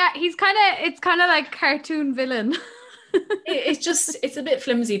 Yeah, it's kind of like cartoon villain. It's a bit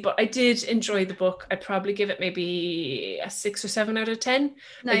flimsy, but I did enjoy the book. I'd probably give it maybe a 6 or 7 out of 10.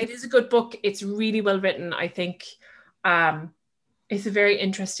 Nice. Like it is a good book. It's really well written. I think it's a very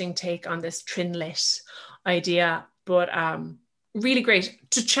interesting take on this trinlit idea, but really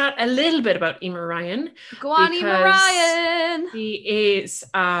great to chat a little bit about Emer Ryan. Go on, Emer Ryan. He is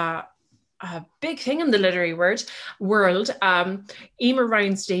a big thing in the literary world. Emer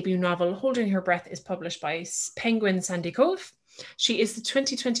Ryan's debut novel, Holding Her Breath, is published by Penguin Sandy Cove. She is the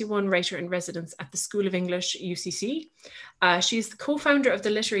 2021 writer in residence at the School of English, UCC. She is the co-founder of the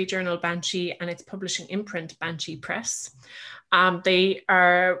literary journal Banshee and its publishing imprint, Banshee Press. They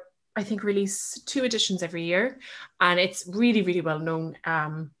are, I think, release 2 editions every year, and it's really, really well known.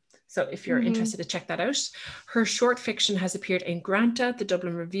 So if you're interested to check that out. Her short fiction has appeared in Granta, the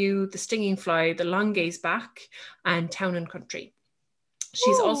Dublin Review, The Stinging Fly, The Long Gaze Back, and Town and Country.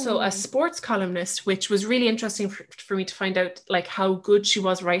 She's also a sports columnist, which was really interesting for me to find out like how good she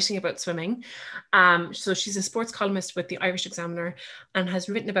was writing about swimming. So she's a sports columnist with the Irish Examiner and has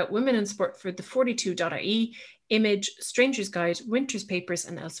written about women in sport for the 42.ie, Image, Stranger's Guide, Winter's Papers,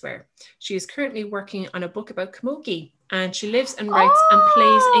 and elsewhere. She is currently working on a book about camogie, and she lives and writes and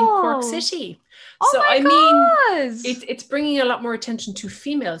plays in Cork City. So I mean, it's bringing a lot more attention to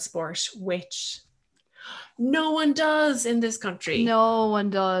female sport, which no one does in this country. No one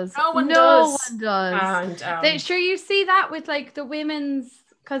does. No one does. And sure, you see that with like the women's,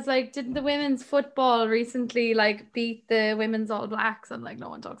 because like didn't the women's football recently like beat the women's All Blacks, and like no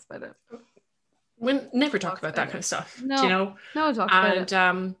one talks about it. We never talk about that kind of stuff. No, do you know? No one talks about it.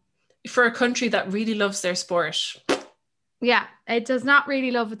 And for a country that really loves their sport. Yeah, it does not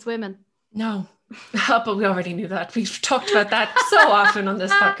really love its women. No. But we already knew that. We've talked about that so often on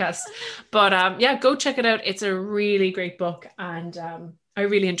this podcast. But yeah, go check it out. It's a really great book, and I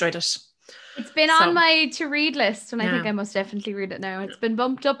really enjoyed it. It's been on my to-read list, and I think I must definitely read it now. It's been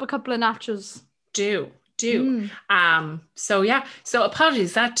bumped up a couple of notches. Do. So yeah. So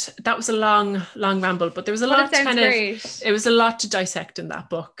apologies. That was a long ramble, but there was a lot it was a lot to dissect in that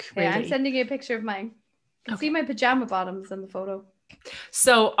book. Really. Yeah, I'm sending you a picture of mine. You can see my pajama bottoms in the photo.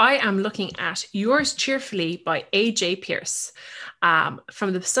 So I am looking at Yours Cheerfully by A.J. Pierce,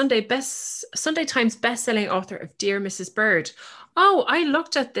 from the Sunday Times best-selling author of Dear Mrs. Bird. Oh, I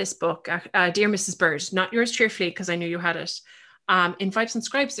looked at this book, Dear Mrs. Bird, not Yours Cheerfully, because I knew you had it. In Vibes and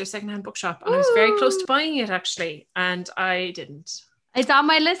Scribes, their secondhand bookshop, and I was very close to buying it actually, and I didn't. It's on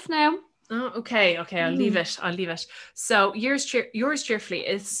my list now. Oh, okay. I'll leave it. So Yours Cheerfully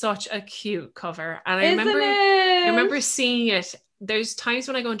is such a cute cover, and I remember seeing it. There's times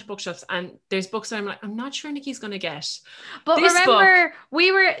when I go into bookshops and there's books that I'm like, I'm not sure Nikki's going to get. But this remember,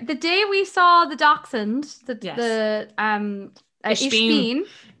 we were the day we saw the Dachshund,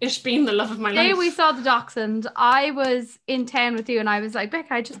 Ishbeen, the love of my life. The day we saw the Dachshund, I was in town with you and I was like,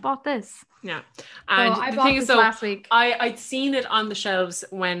 Becca, I just bought this. Yeah. And so I bought this last week. I'd seen it on the shelves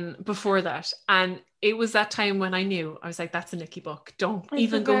before that. And it was that time when I knew. I was like, that's a Nikki book. Don't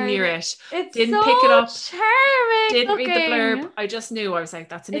even go near it. Didn't pick it up. Charming. Didn't read the blurb. I just knew. I was like,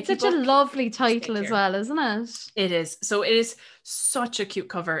 that's a Nikki book. It's such a lovely title as well, isn't it? It is. So it is such a cute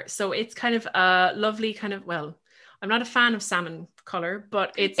cover. So it's kind of a lovely kind of, well, I'm not a fan of salmon color,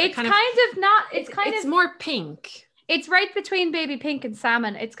 but it's more pink. It's right between baby pink and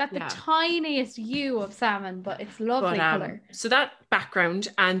salmon. It's got the tiniest hue of salmon, but it's lovely color. So that background,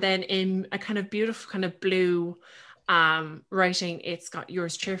 and then in a kind of beautiful kind of blue writing, it's got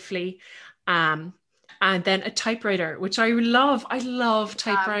Yours Cheerfully. And then a typewriter, which I love. I love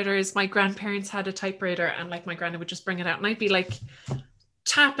typewriters. My grandparents had a typewriter, and like my granny would just bring it out, and I'd be like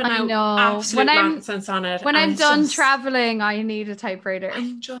tapping out absolute nonsense on it. When I'm done traveling, I need a typewriter.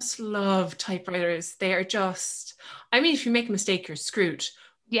 I just love typewriters. They are just, I mean, if you make a mistake, you're screwed.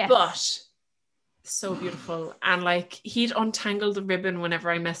 Yes. But so beautiful. And like, he'd untangle the ribbon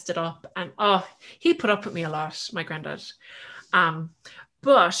whenever I messed it up. And he put up with me a lot, my granddad.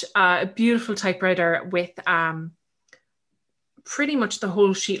 But a beautiful typewriter with pretty much the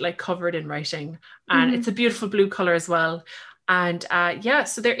whole sheet like covered in writing. And it's a beautiful blue color as well. And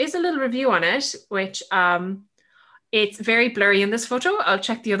so there is a little review on it, which it's very blurry in this photo. I'll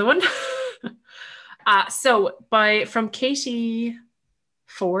check the other one. From Katie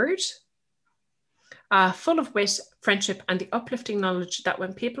Ford, full of wit, friendship, and the uplifting knowledge that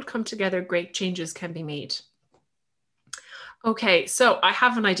when people come together, great changes can be made. Okay, so I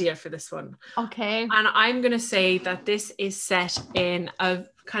have an idea for this one. Okay. And I'm going to say that this is set in a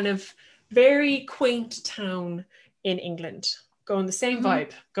kind of very quaint town in England, going the same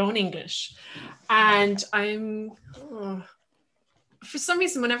vibe, going English. And for some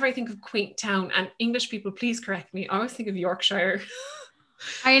reason, whenever I think of quaint town, and English people, please correct me, I always think of Yorkshire.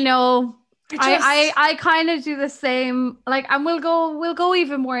 I know. I kind of do the same. Like, and we'll go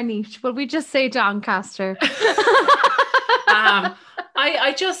even more niche, but we just say Doncaster.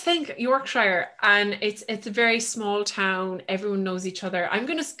 I just think Yorkshire, and it's a very small town. Everyone knows each other. I'm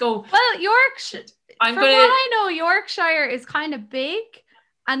gonna go. Well, Yorkshire. What I know, Yorkshire is kind of big,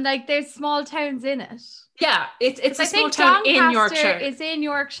 and like there's small towns in it. Yeah, it's a small town in Yorkshire. It's in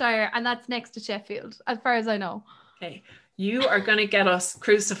Yorkshire, and that's next to Sheffield, as far as I know. Okay, you are gonna get us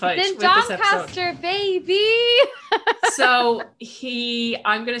crucified with Doncaster, this episode, baby. So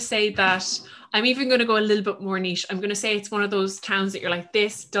I'm gonna say that. I'm even going to go a little bit more niche. I'm going to say it's one of those towns that you're like,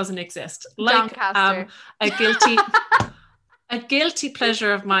 this doesn't exist. Like a guilty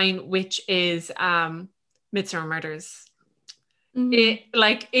pleasure of mine, which is Midsummer Murders. It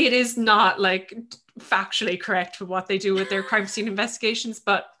is not like factually correct for what they do with their crime scene investigations,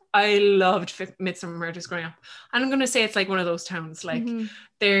 but I loved Midsummer Murders growing up. And I'm going to say it's like one of those towns. Like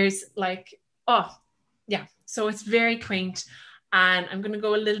there's like, so it's very quaint. And I'm going to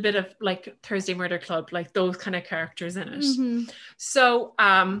go a little bit of like Thursday Murder Club, like those kind of characters in it. So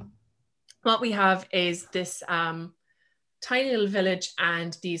what we have is this tiny little village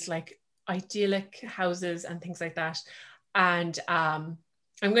and these like idyllic houses and things like that. And I'm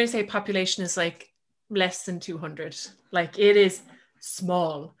going to say population is like less than 200. Like it is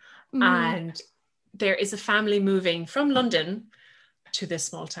small. And there is a family moving from London to this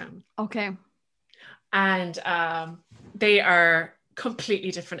small town. Okay. And they are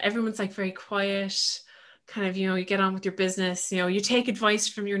completely different. Everyone's like very quiet, kind of, you get on with your business, you take advice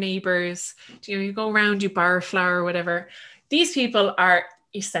from your neighbors, you go around, you borrow a flower or whatever. These people are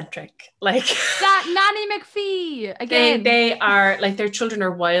eccentric, like that Nanny McPhee again. They are like, their children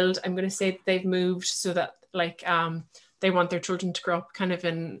are wild. I'm going to say they've moved so that like they want their children to grow up kind of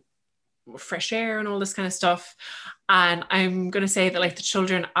in fresh air and all this kind of stuff. And I'm going to say that like the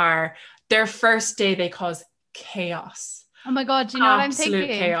children are, their first day they cause chaos. Oh my God, do you know what I'm thinking?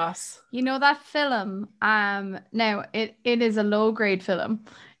 Absolute chaos. You know that film? Now it is a low grade film.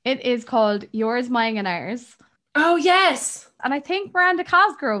 It is called Yours, Mine and Ours. Oh, yes. And I think Miranda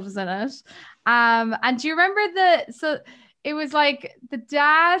Cosgrove was in it. And do you remember so it was like the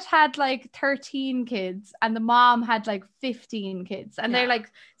dad had like 13 kids and the mom had like 15 kids, and they're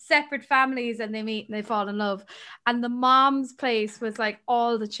like separate families, and they meet and they fall in love. And the mom's place was like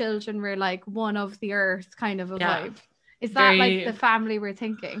all the children were like one of the earth kind of a vibe. Is that like the family we're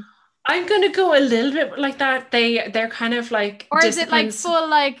thinking? I'm gonna go a little bit like that. They're kind of like, or is it like full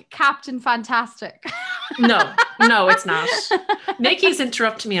like Captain Fantastic? No, it's not. Nikki's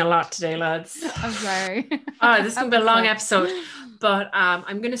interrupting me a lot today, lads. I'm sorry. Oh, this is gonna be a long episode. But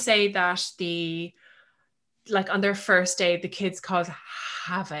I'm gonna say that on their first day, the kids cause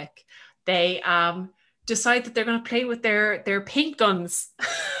havoc. They decide that they're gonna play with their paint guns.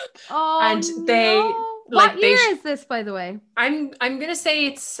 Oh, and they no. What year is this, by the way? I'm gonna say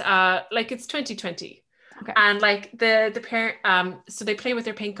it's it's 2020. Okay. And like the parent, so they play with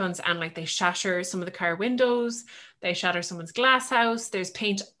their paint guns, and like they shatter some of the car windows, they shatter someone's glass house. There's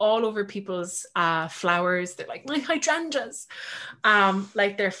paint all over people's flowers. They're like, my hydrangeas.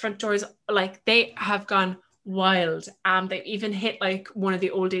 Like their front doors, like they have gone wild. They even hit like one of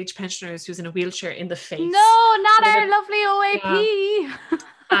the old age pensioners who's in a wheelchair in the face. No, not our lovely OAP. Yeah.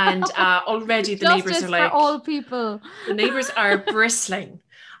 And already the neighbors are like, for all people. The neighbors are bristling.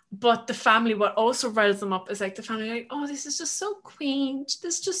 But the family, what also riles them up is like the family, like, oh, this is just so quaint.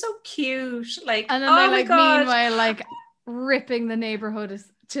 This is just so cute. Like, and then they're like, meanwhile, like ripping the neighborhood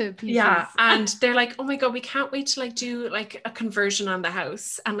to pieces. Yeah, and they're like, oh my god, we can't wait to like do like a conversion on the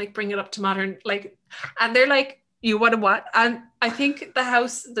house and like bring it up to modern, like, and they're like, you want to what? And I think the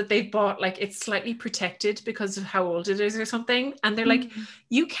house that they bought, like, it's slightly protected because of how old it is or something. And they're like,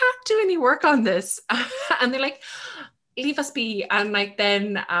 you can't do any work on this. And they're like, leave us be. And like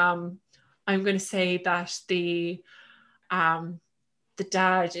then I'm going to say that the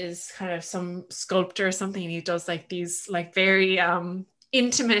dad is kind of some sculptor or something, and he does like these like very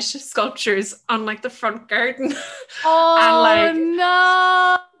intimate sculptures on like the front garden. Oh, and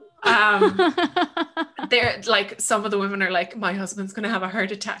no. They're like, some of the women are like, my husband's going to have a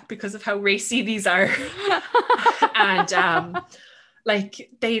heart attack because of how racy these are. And like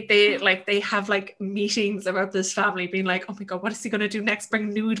they have like meetings about this family being like, oh my god, what is he going to do next? Bring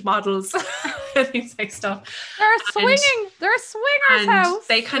nude models and things like stuff. They're a swingers house.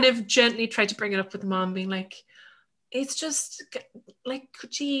 They kind of gently try to bring it up with the mom, being like, it's just like,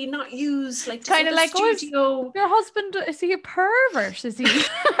 could you not use like kind of like studio? Your husband, is he a pervert? Is he?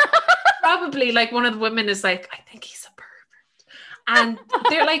 Probably. Like one of the women is like, I think he's a pervert. And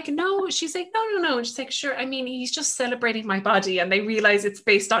they're like, no. She's like, no. And she's like, sure. I mean, he's just celebrating my body. And they realize it's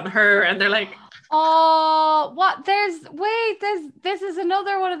based on her. And they're like, oh, what? This is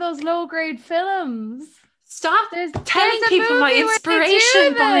another one of those low grade films. Stop telling people my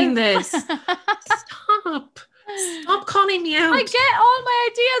inspiration behind this. Stop calling me out. I get all my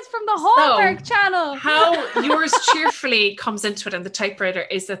ideas from the Hallmark channel. How Yours Cheerfully comes into it, and the typewriter,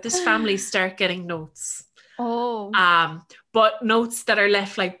 is that this family start getting notes. Oh. But notes that are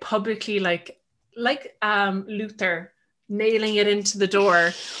left like publicly, like Luther nailing it into the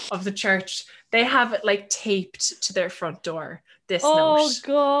door of the church. They have it like taped to their front door, this note. Oh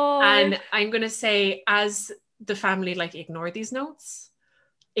god. And I'm gonna say, as the family like ignore these notes,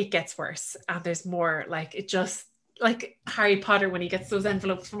 it gets worse, and there's more. Like, it just, like Harry Potter when he gets those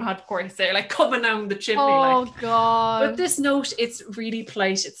envelopes from Hogwarts, they're like coming down the chimney. Oh like. god. But this note, it's really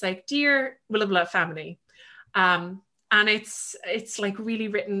polite. It's like, dear blah blah family, and it's like really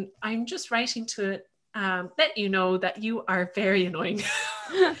written. I'm just writing to let you know that you are very annoying.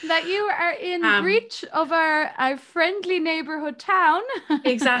 That you are in breach of our friendly neighborhood town.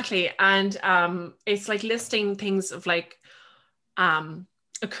 Exactly. And it's like listing things of like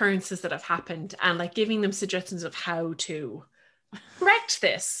occurrences that have happened, and like giving them suggestions of how to correct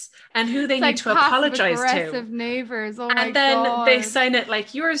this and who they need to apologize to. Aggressive neighbors. Oh my god. And then they sign it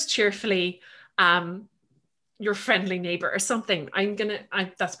like, yours cheerfully, your friendly neighbor or something.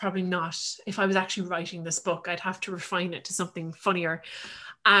 That's probably not, if I was actually writing this book, I'd have to refine it to something funnier.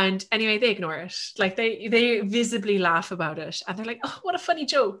 And anyway, they ignore it. Like they visibly laugh about it, and they're like, oh, what a funny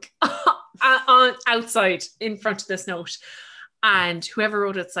joke. Outside in front of this note. And whoever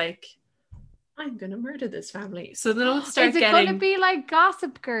wrote it's like, I'm gonna murder this family. So the notes start getting... Is it going to be like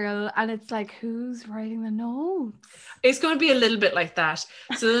Gossip Girl, and it's like, who's writing the notes? It's going to be a little bit like that.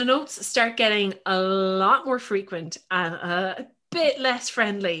 So the notes start getting a lot more frequent and a bit less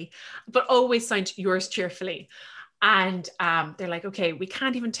friendly, but always signed yours cheerfully. And they're like, okay, we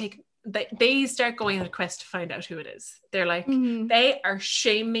can't even take... They start going on a quest to find out who it is. They're like, they are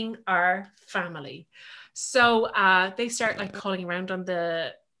shaming our family. So they start like calling around on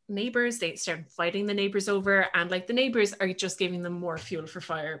the neighbors. They start fighting the neighbors over, and like the neighbors are just giving them more fuel for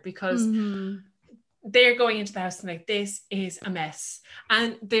fire because they're going into the house and like, this is a mess.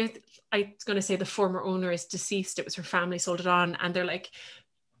 And I was going to say the former owner is deceased. It was her family sold it on, and they're like,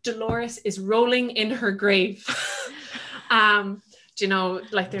 Dolores is rolling in her grave. You know,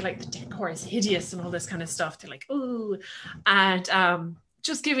 like they're like, the decor is hideous and all this kind of stuff. They're like, ooh, and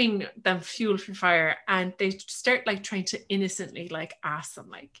just giving them fuel for fire. And they start like trying to innocently like ask them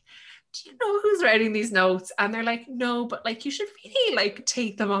like, do you know who's writing these notes? And they're like, no, but like you should really like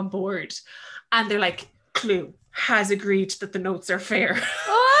take them on board. And they're like, Clue has agreed that the notes are fair.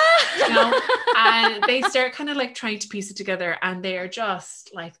 You know? And they start kind of like trying to piece it together, and they are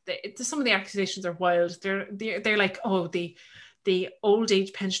just like, some of the accusations are wild. They're like, oh, the old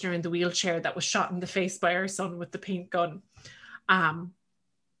age pensioner in the wheelchair that was shot in the face by our son with the paint gun. And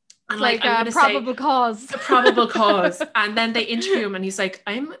like I'm probable cause. The probable cause. And then they interview him and he's like,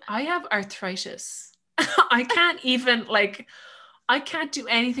 I have arthritis. I can't do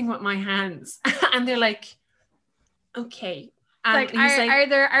anything with my hands. And they're like, okay. And like, are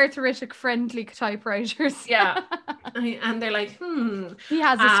there arthritic friendly typewriters? Yeah. And they're like, He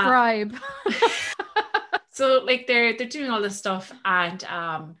has a scribe. So like they're doing all this stuff and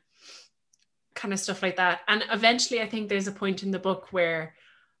kind of stuff like that. And eventually I think there's a point in the book where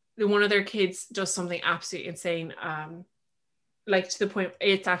one of their kids does something absolutely insane, like to the point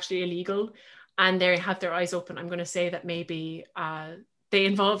it's actually illegal, and they have their eyes open. I'm going to say that maybe they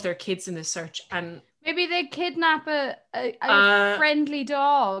involve their kids in this search, and maybe they kidnap a friendly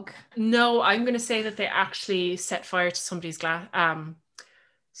dog. No, I'm going to say that they actually set fire to somebody's glass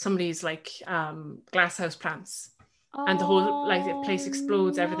house plants, and the whole like the place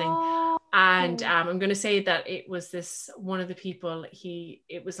explodes, everything. And I'm going to say that it was one of the people,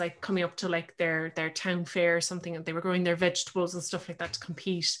 it was like coming up to like their town fair or something, and they were growing their vegetables and stuff like that to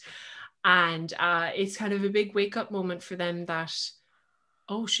compete. And it's kind of a big wake up moment for them that,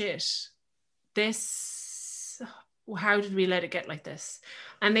 oh shit, how did we let it get like this?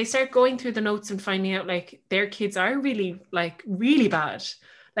 And they start going through the notes and finding out like their kids are really bad.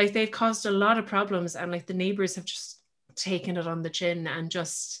 Like they've caused a lot of problems, and like the neighbors have just taken it on the chin and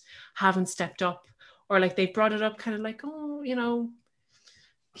just haven't stepped up, or like they've brought it up kind of like, oh, you know,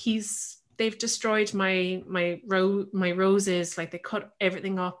 they've destroyed my roses, like they cut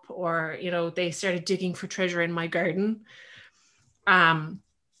everything up, or you know, they started digging for treasure in my garden,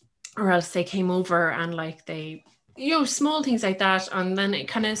 or else they came over and like they, you know, small things like that. And then it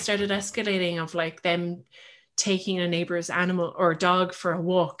kind of started escalating of like them taking a neighbor's animal or dog for a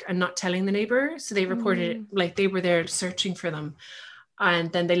walk and not telling the neighbor. So they reported it, like they were there searching for them,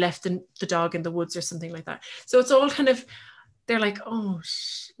 and then they left the dog in the woods or something like that. So it's all kind of, they're like, oh,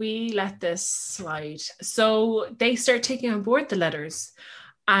 we let this slide. So they start taking on board the letters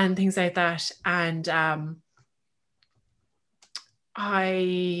and things like that. And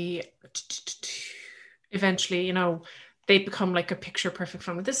I eventually, you know, they become like a picture perfect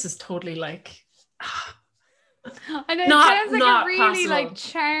family. This is totally like, I know, it sounds like a really possible, like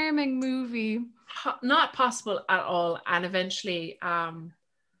charming movie. Not possible at all. And eventually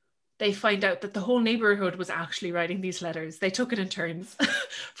they find out that the whole neighborhood was actually writing these letters. They took it in turns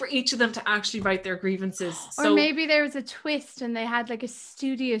for each of them to actually write their grievances. Or maybe there was a twist and they had like a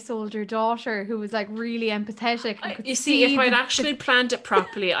studious older daughter who was like really empathetic. You see, if I'd actually planned it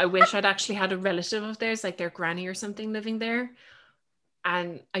properly, I wish I'd actually had a relative of theirs, like their granny or something, living there.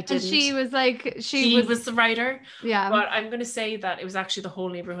 And I didn't. And she was like, she was the writer. Yeah. But I'm going to say that it was actually the whole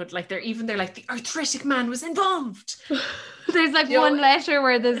neighborhood. Like they're like, the arthritic man was involved. There's like one letter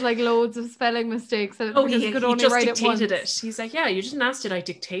where there's like loads of spelling mistakes. And he could only write it once. He's like, yeah, you didn't ask, did I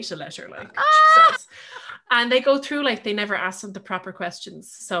dictate a letter? Like, Jesus. And they go through, like, they never ask them the proper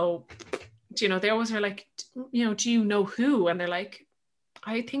questions. So, you know, they always are like, you know, do you know who? And they're like,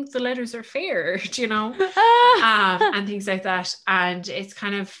 I think the letters are fair, you know, and things like that. And it's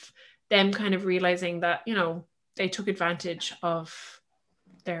kind of them kind of realizing that, you know, they took advantage of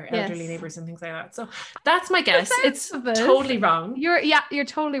their elderly neighbors and things like that. So that's my guess. It's totally wrong. You're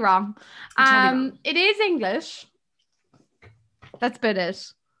totally wrong. It is English. That's about it.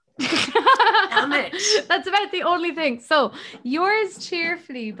 Damn it. That's about the only thing. So Yours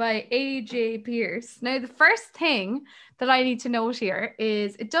Cheerfully by A.J. Pierce. Now the first thing that I need to note here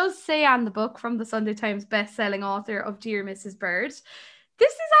is it does say on the book from the Sunday Times best-selling author of Dear Mrs. Bird.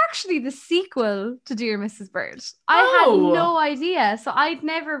 This is actually the sequel to Dear Mrs. Bird. I had no idea. So I'd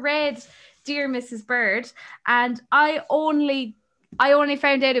never read Dear Mrs. Bird, and I only I only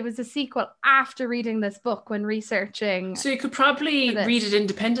found out it was a sequel after reading this book when researching. So you could probably read it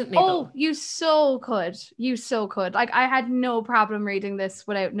independently, though. You so could. You so could. Like, I had no problem reading this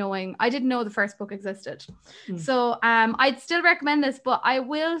without knowing. I didn't know the first book existed. So I'd still recommend this, but I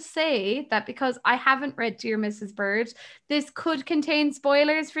will say that because I haven't read Dear Mrs. Bird, this could contain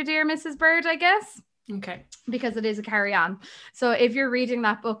spoilers for Dear Mrs. Bird, I guess. Okay. Because it is a carry-on. So if you're reading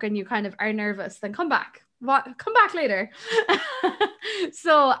that book and you kind of are nervous, then come back. Come back later.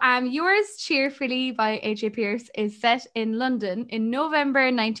 So Yours Cheerfully by A.J. Pierce is set in London in November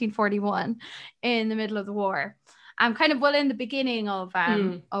 1941 in the middle of the war. Kind of in the beginning of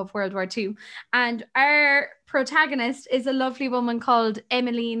World War II. And our protagonist is a lovely woman called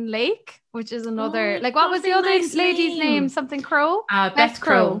Emmeline Lake, which is another, what was the other lady's name? Something Crow? Beth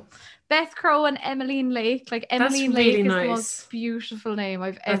Crow. Beth Crow and Emmeline Lake. Like, Emmeline Lake is the most beautiful name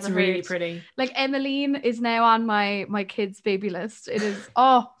I've ever heard. That's really pretty. Like, Emmeline is now on my kids' baby list. It is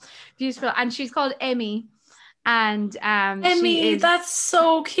beautiful. And she's called Emmy. And Emmy, that's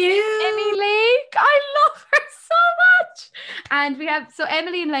so cute. Emmy Lake. I love her so much. And we have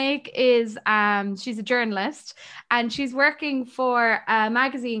Emmeline Lake is she's a journalist, and she's working for a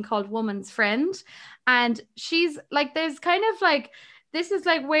magazine called Woman's Friend. And she's like, there's kind of like, this is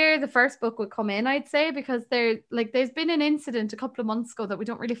like where the first book would come in, I'd say, because there's been an incident a couple of months ago that we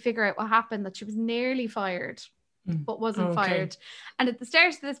don't really figure out what happened, that she was nearly fired, but wasn't fired. And at the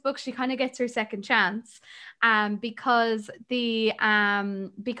start of this book, she kind of gets her second chance, because of the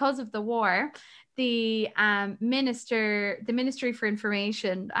war. The Ministry for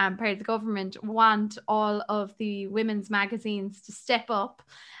Information, part of the government, want all of the women's magazines to step up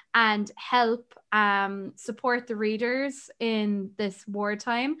and help support the readers in this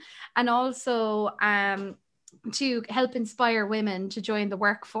wartime, and also to help inspire women to join the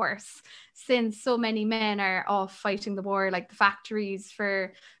workforce, since so many men are off fighting the war, like the factories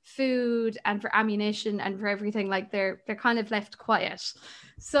for food and for ammunition and for everything, like they're kind of left quiet.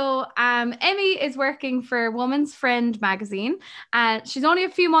 So Emmy is working for Woman's Friend magazine, and she's only a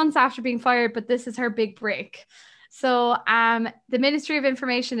few months after being fired, but this is her big break. So the Ministry of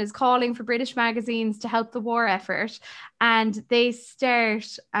Information is calling for British magazines to help the war effort. And they start,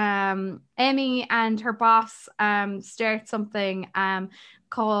 Emmy and her boss start something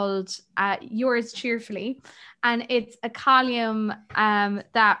called Yours Cheerfully. And it's a column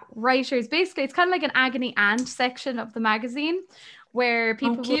that writers, basically, it's kind of like an agony aunt section of the magazine, where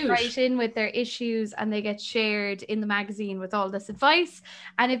people will write in with their issues and they get shared in the magazine with all this advice.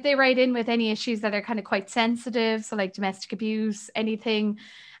 And if they write in with any issues that are kind of quite sensitive, so like domestic abuse, anything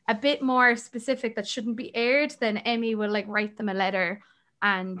a bit more specific that shouldn't be aired, then Emmy will like write them a letter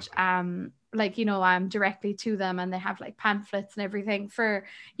and directly to them, and they have like pamphlets and everything for,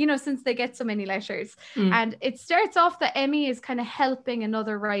 since they get so many letters. And it starts off that Emmy is kind of helping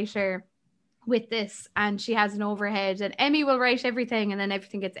another writer with this, and she has an overhead, and Emmy will write everything, and then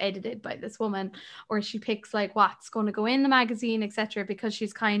everything gets edited by this woman, or she picks like what's going to go in the magazine, etc., because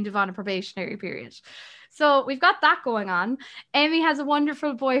she's kind of on a probationary period. So we've got that going on. Emmy has a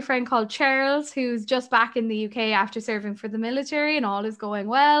wonderful boyfriend called Charles, who's just back in the UK after serving for the military, and all is going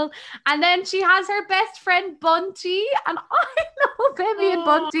well. And then she has her best friend Bunty, and I love Emmy and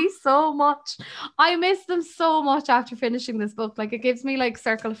Bunty so much. I miss them so much after finishing this book. Like, it gives me like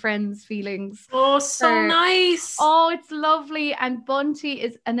Circle of Friends feelings. Oh, so nice. Oh, it's lovely. And Bunty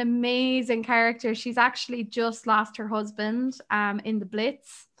is an amazing character. She's actually just lost her husband in the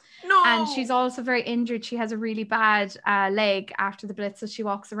Blitz. No. And she's also very injured. She has a really bad leg after the Blitz, so she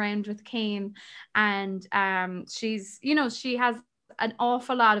walks around with a cane. And she's, she has an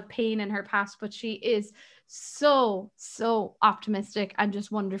awful lot of pain in her past, but she is so optimistic and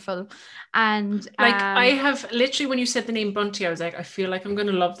just wonderful. And like, I have literally, when you said the name Bunty, I was like, I feel like I'm going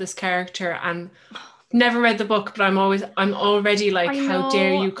to love this character. And never read the book, but I'm already like, how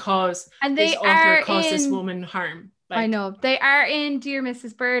dare you cause this author cause this woman harm. Like, I know. They are in Dear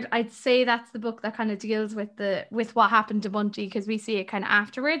Mrs. Bird. I'd say that's the book that kind of deals with what happened to Bunty, because we see it kind of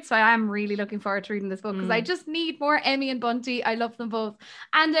afterwards. So I am really looking forward to reading this book, because I just need more Emmy and Bunty. I love them both.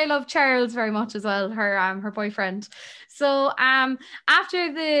 And I love Charles very much as well, her boyfriend. So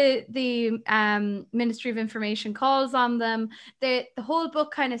after the Ministry of Information calls on them, the whole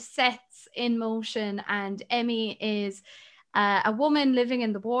book kind of sets in motion, and Emmy is a woman living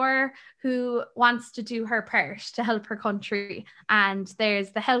in the war who wants to do her part to help her country. And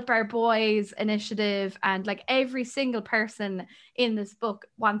there's the Help Our Boys initiative, and like every single person in this book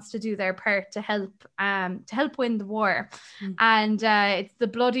wants to do their part to help win the war. And it's the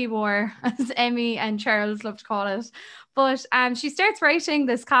bloody war, as Emmy and Charles love to call it. But she starts writing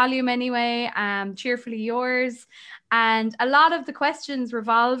this column anyway, Cheerfully Yours. And a lot of the questions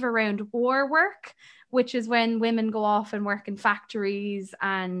revolve around war work, which is when women go off and work in factories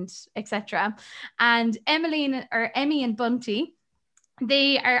and etc. And Emmy and Bunty,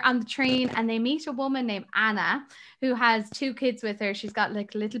 they are on the train and they meet a woman named Anna who has 2 kids with her. She's got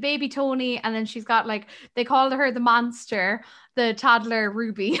like a little baby Tony, and then she's got like, they call her the monster, the toddler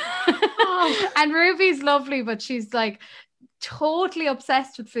Ruby. Oh. And Ruby's lovely, but she's like totally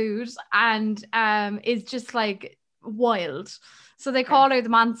obsessed with food and is just like wild. So they call her the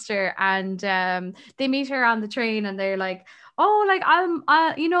monster, and they meet her on the train and they're like, oh, like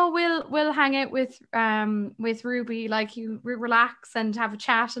we'll hang out with Ruby, like you relax and have a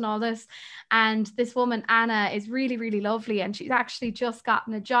chat and all this. And this woman Anna is really, really lovely, and she's actually just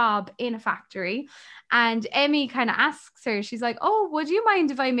gotten a job in a factory. And Emmy kind of asks her, she's like, oh, would you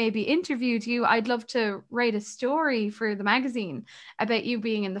mind if I maybe interviewed you? I'd love to write a story for the magazine about you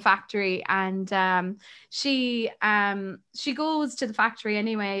being in the factory. And she goes to the factory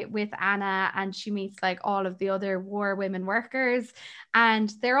anyway with Anna, and she meets like all of the other war women workers,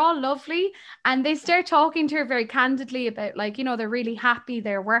 and they're all lovely. And they start talking to her very candidly about like, they're really happy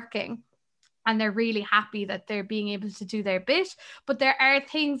they're working. And they're really happy that they're being able to do their bit. But there are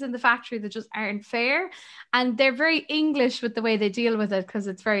things in the factory that just aren't fair. And they're very English with the way they deal with it, because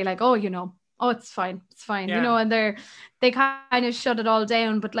it's very like, oh, it's fine. It's fine. Yeah. And they kind of shut it all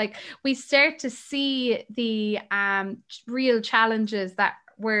down. But like, we start to see the real challenges that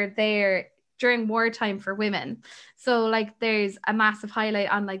were there during wartime for women. So like, there's a massive highlight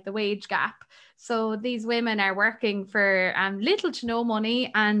on like the wage gap. So these women are working for little to no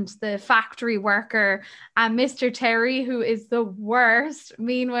money, and the factory worker, Mr. Terry, who is the worst,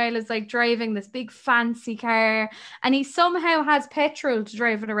 meanwhile is like driving this big fancy car, and he somehow has petrol to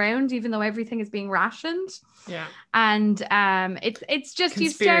drive it around, even though everything is being rationed. Yeah. And it's just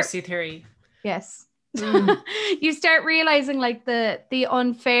conspiracy theory. Yes. You start realizing like the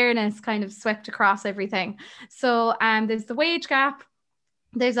unfairness kind of swept across everything. So there's the wage gap.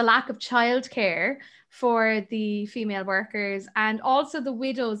 There's a lack of childcare for the female workers, and also the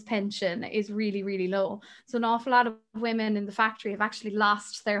widow's pension is really, really low. So an awful lot of women in the factory have actually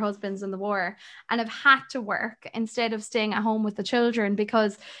lost their husbands in the war and have had to work instead of staying at home with the children,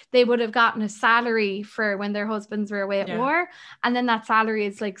 because they would have gotten a salary for when their husbands were away at war, and then that salary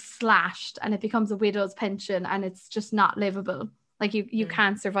is like slashed and it becomes a widow's pension, and it's just not livable. Like you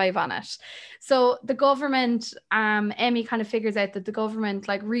can't survive on it. So the government, Emmy kind of figures out that the government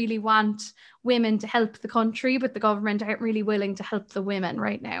like really want women to help the country, but the government aren't really willing to help the women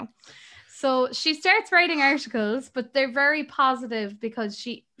right now. So she starts writing articles, but they're very positive, because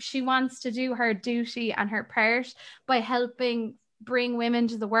she wants to do her duty and her part by helping bring women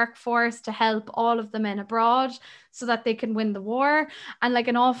to the workforce to help all of the men abroad so that they can win the war. And like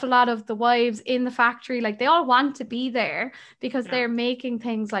an awful lot of the wives in the factory, like they all want to be there because they're making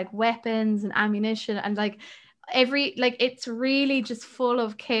things like weapons and ammunition, and like it's really just full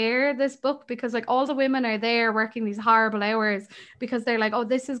of care, this book, because like all the women are there working these horrible hours because they're like, oh,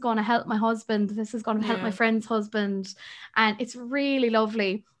 this is going to help my husband, this is going to help my friend's husband, and it's really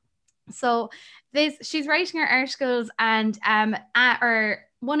lovely. So she's writing her articles, and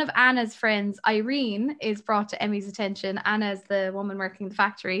one of Anna's friends, Irene, is brought to Emmy's attention. Anna is the woman working in the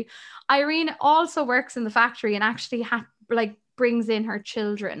factory. Irene also works in the factory and actually brings in her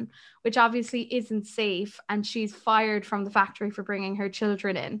children, which obviously isn't safe, and she's fired from the factory for bringing her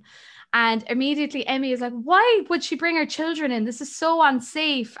children in. And immediately Emmy is like, why would she bring her children in? This is so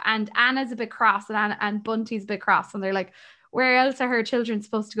unsafe. And Anna's a bit cross, and Bunty's a bit cross, and they're like, where else are her children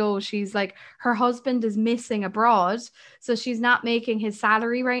supposed to go? She's like, her husband is missing abroad, so she's not making his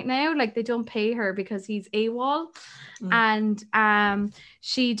salary right now. Like, they don't pay her because he's AWOL. And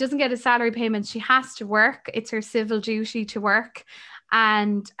she doesn't get a salary payment. She has to work. It's her civil duty to work.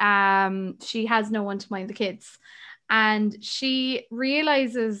 And she has no one to mind the kids. And she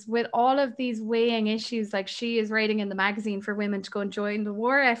realizes with all of these weighing issues, like she is writing in the magazine for women to go and join the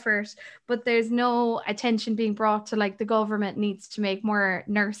war effort, but there's no attention being brought to like the government needs to make more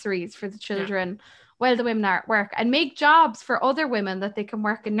nurseries for the children while the women are at work, and make jobs for other women that they can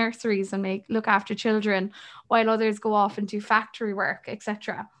work in nurseries and look after children while others go off and do factory work,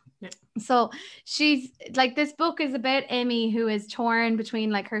 etc. So she's like, this book is about Emmy, who is torn between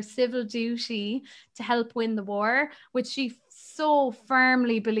like her civil duty to help win the war, which she so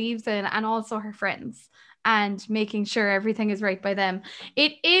firmly believes in, and also her friends, and making sure everything is right by them.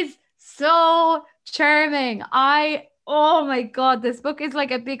 It is so charming. Oh my God, this book is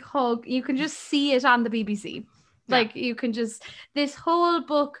like a big hug. You can just see it on the BBC. Like you can just, this whole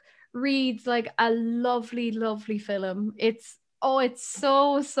book reads like a lovely, lovely film. It's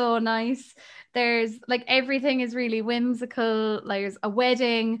so, so nice. There's like everything is really whimsical. Like, there's a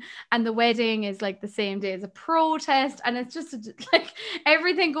wedding, and the wedding is like the same day as a protest. And it's just like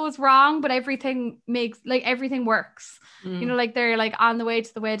everything goes wrong, but everything works. You know, like they're like on the way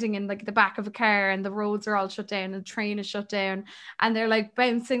to the wedding in like the back of a car, and the roads are all shut down, and the train is shut down, and they're like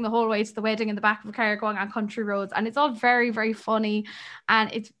bouncing the whole way to the wedding in the back of a car going on country roads. And it's all very, very funny,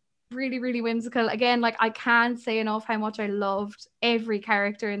 and it's really, really whimsical. Again, like I can't say enough how much I loved every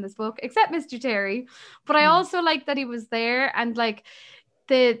character in this book except Mr. Terry, but I also like that he was there. And like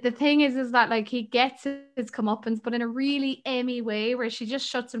the thing is that like he gets his comeuppance, but in a really Emmy way, where she just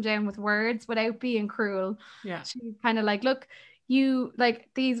shuts him down with words without being cruel. She's kind of like, look, you, like,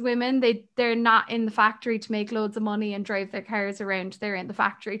 these women, they're not in the factory to make loads of money and drive their cars around. They're in the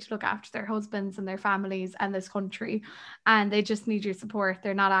factory to look after their husbands and their families and this country, and they just need your support.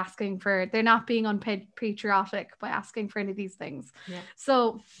 They're not being unpatriotic by asking for any of these things.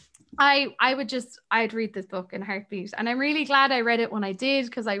 So I'd read this book in a heartbeat, and I'm really glad I read it when I did,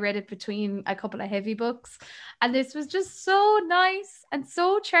 because I read it between a couple of heavy books, and this was just so nice and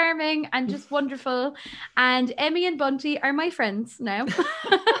so charming and just wonderful. And Emmy and Bunty are my friends now.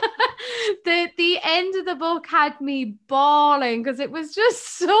 The end of the book had me bawling because it was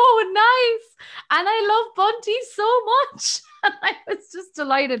just so nice, and I love Bunty so much. And I was just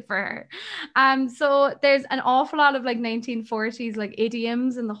delighted for her. So there's an awful lot of like 1940s like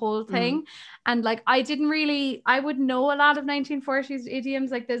idioms in the whole thing. And like I would know a lot of 1940s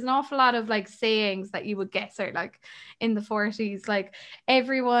idioms. Like there's an awful lot of like sayings that you would guess are like in the 40s, like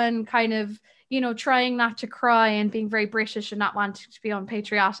everyone kind of, you know, trying not to cry and being very British and not wanting to be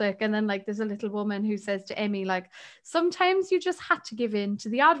unpatriotic. And then like there's a little woman who says to Emmy, like, sometimes you just had to give in to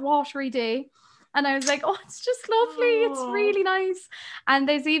the odd watery day. And I was like, oh, it's just lovely. It's really nice. And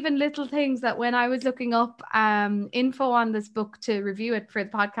there's even little things that when I was looking up info on this book to review it for the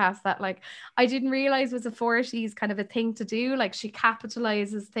podcast, that like I didn't realize was a 40s kind of a thing to do. Like she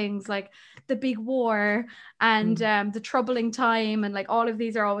capitalizes things like the big war and the troubling time. And like all of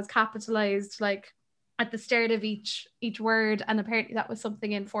these are always capitalized like at the start of each word, and apparently that was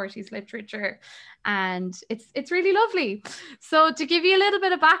something in 40s literature, and it's really lovely. So to give you a little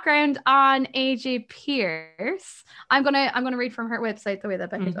bit of background on AJ Pierce, I'm gonna read from her website the way that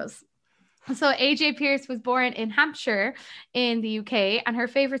Becca does. So AJ Pierce was born in Hampshire in the UK, and her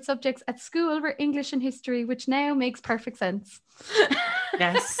favorite subjects at school were English and history, which now makes perfect sense.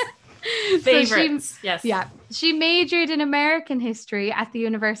 Yes. Favorites. Yes. Yeah. She majored in American history at the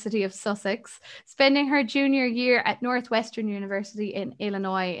University of Sussex, spending her junior year at Northwestern University in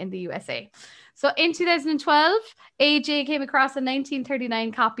Illinois in the USA. So in 2012, AJ came across a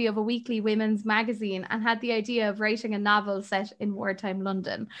 1939 copy of a weekly women's magazine and had the idea of writing a novel set in wartime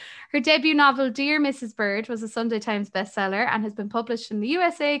London. Her debut novel, Dear Mrs. Bird, was a Sunday Times bestseller and has been published in the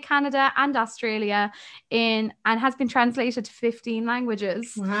USA, Canada, and Australia and has been translated to 15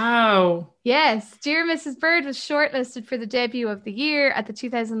 languages. Wow. Yes, Dear Mrs. Bird was shortlisted for the debut of the year at the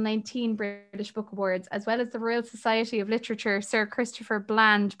 2019 British Book Awards, as well as the Royal Society of Literature Sir Christopher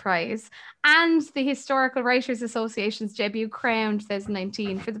Bland Prize and the Historical Writers Association's debut Crown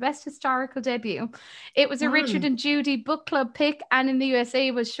 2019 for the best historical debut. It was a Richard and Judy book club pick, and in the USA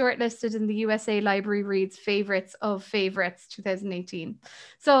was shortlisted in the USA Library Reads Favorites of Favorites 2018.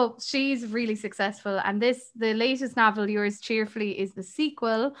 So she's really successful, and the latest novel, Yours Cheerfully, is the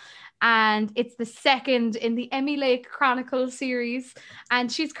sequel. And it's the second in the Emmy Lake Chronicle series.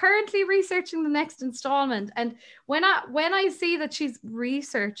 And she's currently researching the next installment. And when I see that she's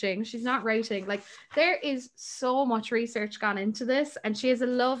researching, she's not writing, like there is so much research gone into this. And she has a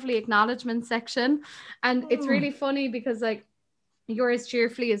lovely acknowledgement section. And it's really funny because like Yours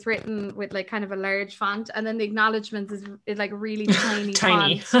Cheerfully is written with like kind of a large font, and then the acknowledgements is like really tiny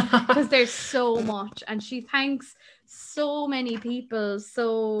font because there's so much, and she thanks so many people.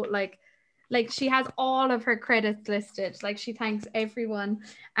 So like she has all of her credits listed, like she thanks everyone,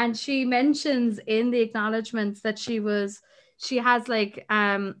 and she mentions in the acknowledgements that she was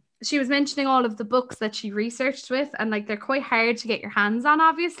mentioning all of the books that she researched with, and like they're quite hard to get your hands on,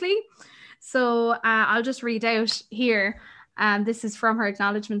 obviously. So I'll just read out here. This is from her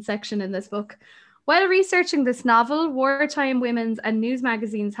acknowledgement section in this book. While researching this novel, wartime women's and news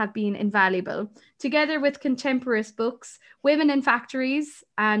magazines have been invaluable. Together with contemporary books, Women in Factories,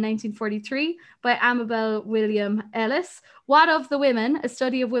 1943, by Amabel William Ellis, What of the Women, A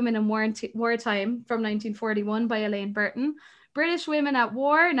Study of Women in Wartime, from 1941, by Elaine Burton, British Women at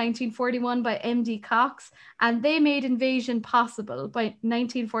War, 1941, by M.D. Cox, and They Made Invasion Possible, by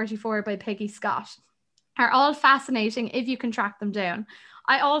 1944, by Peggy Scott, are all fascinating if you can track them down.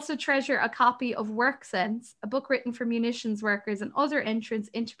 I also treasure a copy of Work Sense, a book written for munitions workers and other entrants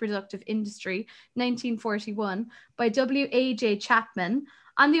into productive industry, 1941, by W.A.J. Chapman.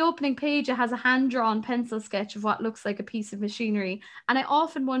 On the opening page, it has a hand-drawn pencil sketch of what looks like a piece of machinery, and I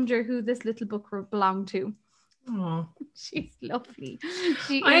often wonder who this little book belonged to. Oh, she's lovely.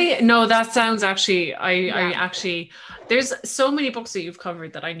 She is. I know that sounds actually, I actually, there's so many books that you've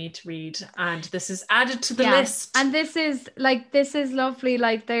covered that I need to read, and this is added to the list. And this is lovely.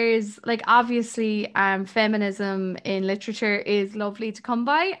 Like there's like obviously feminism in literature is lovely to come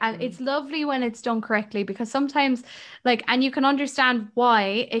by, and it's lovely when it's done correctly, because sometimes like, and you can understand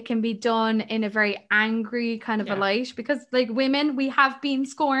why it can be done in a very angry kind of a light, because like women, we have been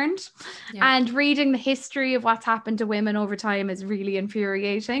scorned, and reading the history of what's happened to women over time is really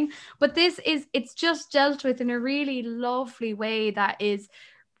infuriating. But it's just dealt with in a really lovely way that is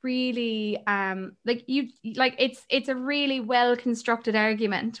really it's a really well constructed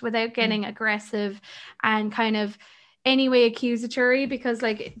argument without getting aggressive and kind of anyway accusatory, because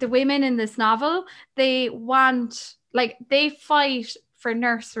like the women in this novel, they fight for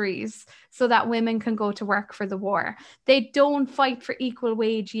nurseries so that women can go to work for the war. They don't fight for equal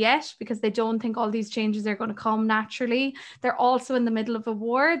wage yet because they don't think all these changes are going to come naturally. They're also in the middle of a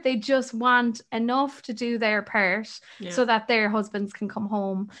war. They just want enough to do their part so that their husbands can come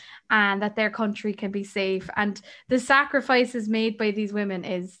home and that their country can be safe. And the sacrifices made by these women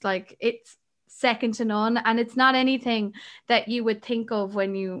is like, it's second to none, and it's not anything that you would think of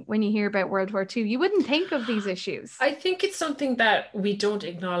when you hear about World War II. You wouldn't think of these issues. I think it's something that we don't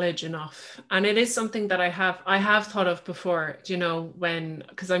acknowledge enough, and it is something that I have thought of before, you know,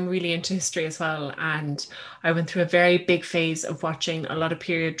 because I'm really into history as well, and I went through a very big phase of watching a lot of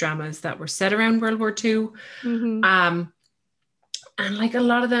period dramas that were set around World War II. And like a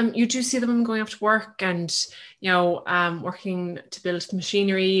lot of them, you do see them going off to work and, you know, working to build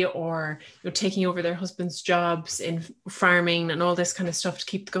machinery, or, you know, taking over their husbands' jobs in farming and all this kind of stuff to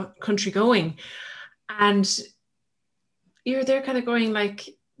keep the country going. And you're there kind of going like,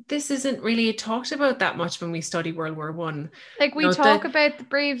 this isn't really talked about that much when we study World War One. Like we talk about the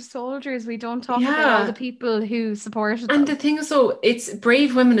brave soldiers, we don't talk about all the people who supported them. And the thing is, though, it's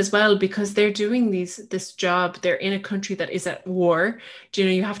brave women as well, because they're doing this job. They're in a country that is at war. Do you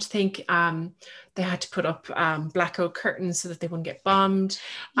know, you have to think they had to put up blackout curtains so that they wouldn't get bombed.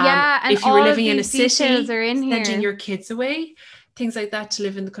 And if you were living in a city, sending your kids away, things like that, to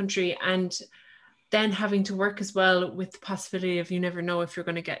live in the country, and then having to work as well with the possibility of, you never know if you're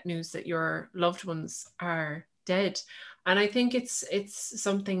going to get news that your loved ones are dead. And I think it's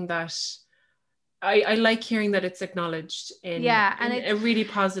something that I like hearing that it's acknowledged in a really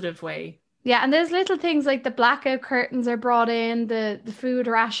positive way. Yeah, and there's little things like the blackout curtains are brought in, the food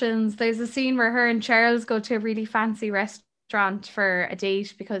rations. There's a scene where her and Charles go to a really fancy restaurant for a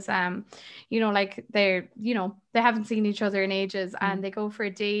date because you know, like they're, you know, they haven't seen each other in ages, and they go for a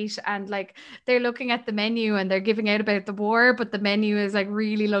date, and like they're looking at the menu and they're giving out about the war, but the menu is like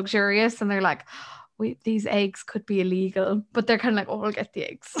really luxurious, and they're like, these eggs could be illegal, but they're kind of like, oh, we'll get the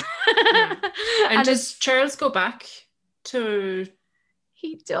eggs. And does Charles go back to?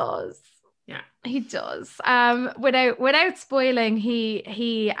 He does. Yeah, he does. Without spoiling,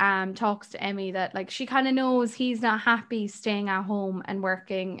 he talks to Emmy that like she kind of knows he's not happy staying at home and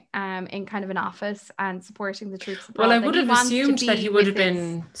working in kind of an office and supporting the troops abroad. Well, I would have assumed that he would have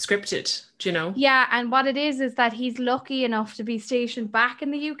been scripted, do you know? Yeah, and what it is that he's lucky enough to be stationed back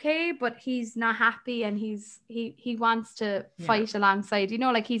in the UK, but he's not happy, and he wants to fight alongside. You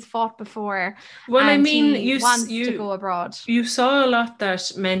know, like he's fought before. Well, I mean, he wants to go abroad. You saw a lot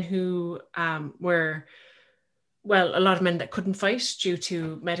that men who were, well, a lot of men that couldn't fight due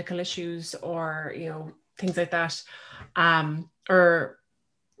to medical issues or, you know, things like that, or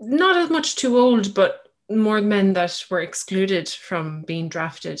not as much too old, but more men that were excluded from being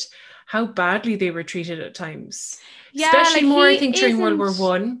drafted, how badly they were treated at times. Yeah, especially like more, I think, during World War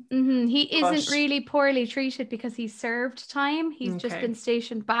One. He isn't really poorly treated because he served time. He's just been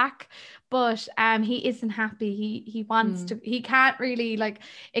stationed back, but he isn't happy. He wants to. He can't really, like,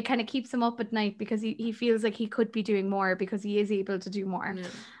 it kind of keeps him up at night because he feels like he could be doing more because he is able to do more. Yeah.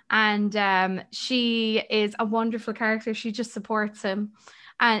 And she is a wonderful character. She just supports him.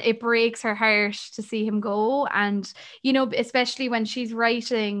 and it breaks her heart to see him go. And, you know, especially when she's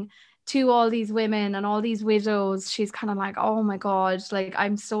writing to all these women and all these widows, she's kind of like, oh my God, like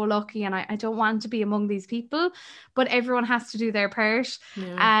I'm so lucky and I don't want to be among these people, but everyone has to do their part.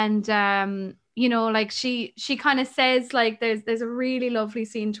 Yeah. And you know, like she kind of says, like there's a really lovely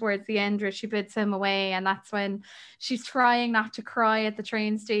scene towards the end where she bids him away, and that's when she's trying not to cry at the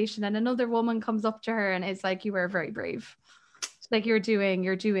train station, and another woman comes up to her and is like, you were very brave, like you're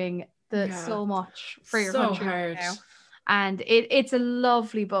doing so much for your So country hard. now. And it's a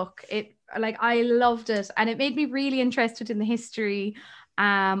lovely book. It, like, I loved it, and it made me really interested in the history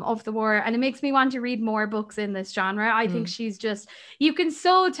of the war, and it makes me want to read more books in this genre. I think she's just, you can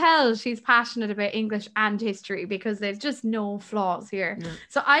so tell she's passionate about English and history, because there's just no flaws here.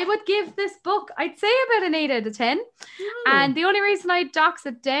 So I would give this book, I'd say, about an 8 out of 10. And the only reason I dox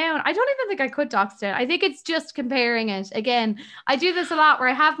it down, I don't even think I could dox it down. I think it's just comparing it. Again, I do this a lot where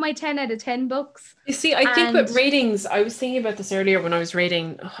I have my 10 out of 10 books. You see, I think with ratings, I was thinking about this earlier when I was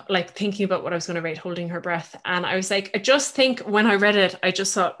rating, like thinking about what I was going to rate Holding Her Breath. And I was like, I just think when I read it, I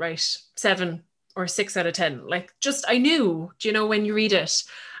just thought, right, 7 or 6 out of 10. Like, just, I knew, do you know, when you read it.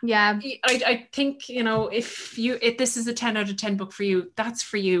 Yeah. I think, you know, if this is a 10 out of 10 book for you, that's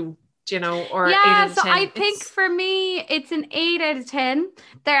for you. You know, or 8 out of 10. I think for me it's an 8 out of 10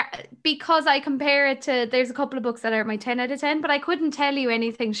 there, because I compare it to, there's a couple of books that are my 10 out of 10, but I couldn't tell you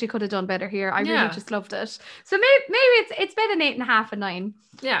anything she could have done better here. I really just loved it. So maybe it's been an 8.5 and 9.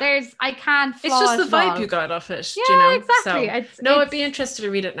 Yeah, I can't it's just the vibe you got off it. Yeah, you know? exactly. So, I'd be interested to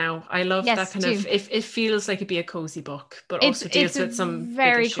read it now. I love that kind of, it feels like it'd be a cozy book, but also deals with some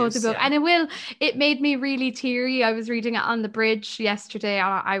very big cozy issues, book. And it made me really teary. I was reading it on the bridge yesterday,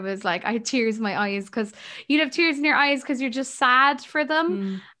 and I was like, I had tears in my eyes, because you'd have tears in your eyes because you're just sad for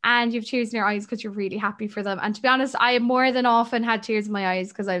them, and you have tears in your eyes because you're really happy for them. And to be honest, I more than often had tears in my eyes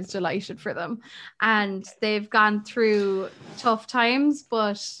because I was delighted for them, and they've gone through tough times,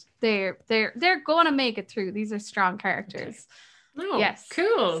 but they're going to make it through. These are strong characters. Oh, yes, cool.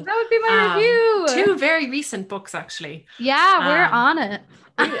 So that would be my review. 2 very recent books, actually. Yeah, we're on it.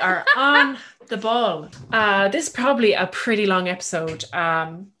 We are on the ball. This is probably a pretty long episode.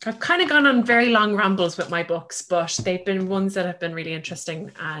 I've kind of gone on very long rambles with my books, but they've been ones that have been really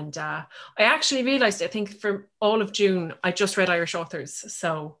interesting. And I actually realized, I think for all of June, I just read Irish authors.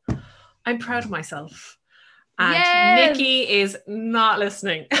 So I'm proud of myself. And Nikki is not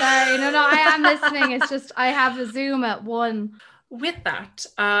listening. Sorry, no, I am listening. It's just I have a Zoom at 1. With that,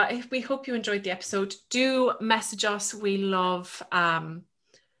 we hope you enjoyed the episode. Do message us. We love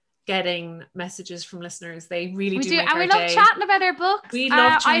getting messages from listeners. They really do make our day. And we love chatting about our books. We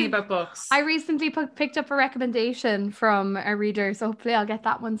love chatting about books. I recently picked up a recommendation from a reader, so hopefully I'll get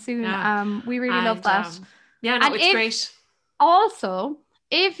that one soon. We really love that. It's great. Also,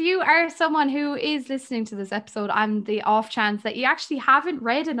 if you are someone who is listening to this episode on the off chance that you actually haven't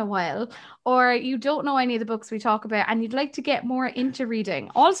read in a while, or you don't know any of the books we talk about and you'd like to get more into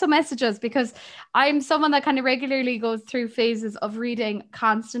reading, also message us, because I'm someone that kind of regularly goes through phases of reading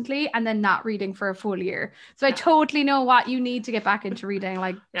constantly and then not reading for a full year. So I totally know what you need to get back into reading.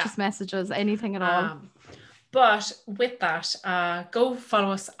 Like, just message us, anything at all. But with that, go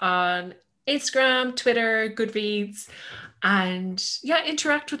follow us on Instagram, Twitter, Goodreads, and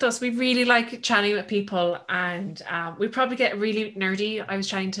interact with us. We really like chatting with people, and we probably get really nerdy. I was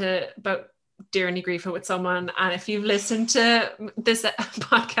chatting about Dear Grifa with someone, and if you've listened to this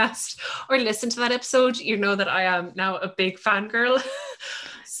podcast or listened to that episode, you know that I am now a big fangirl.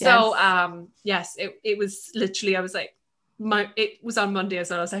 So yes, it was literally, I was like, it was on Monday as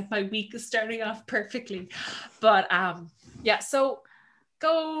well. I was like, my week is starting off perfectly. But so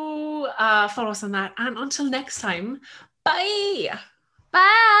go follow us on that, and until next time, bye.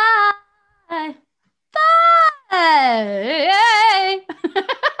 Bye. Bye.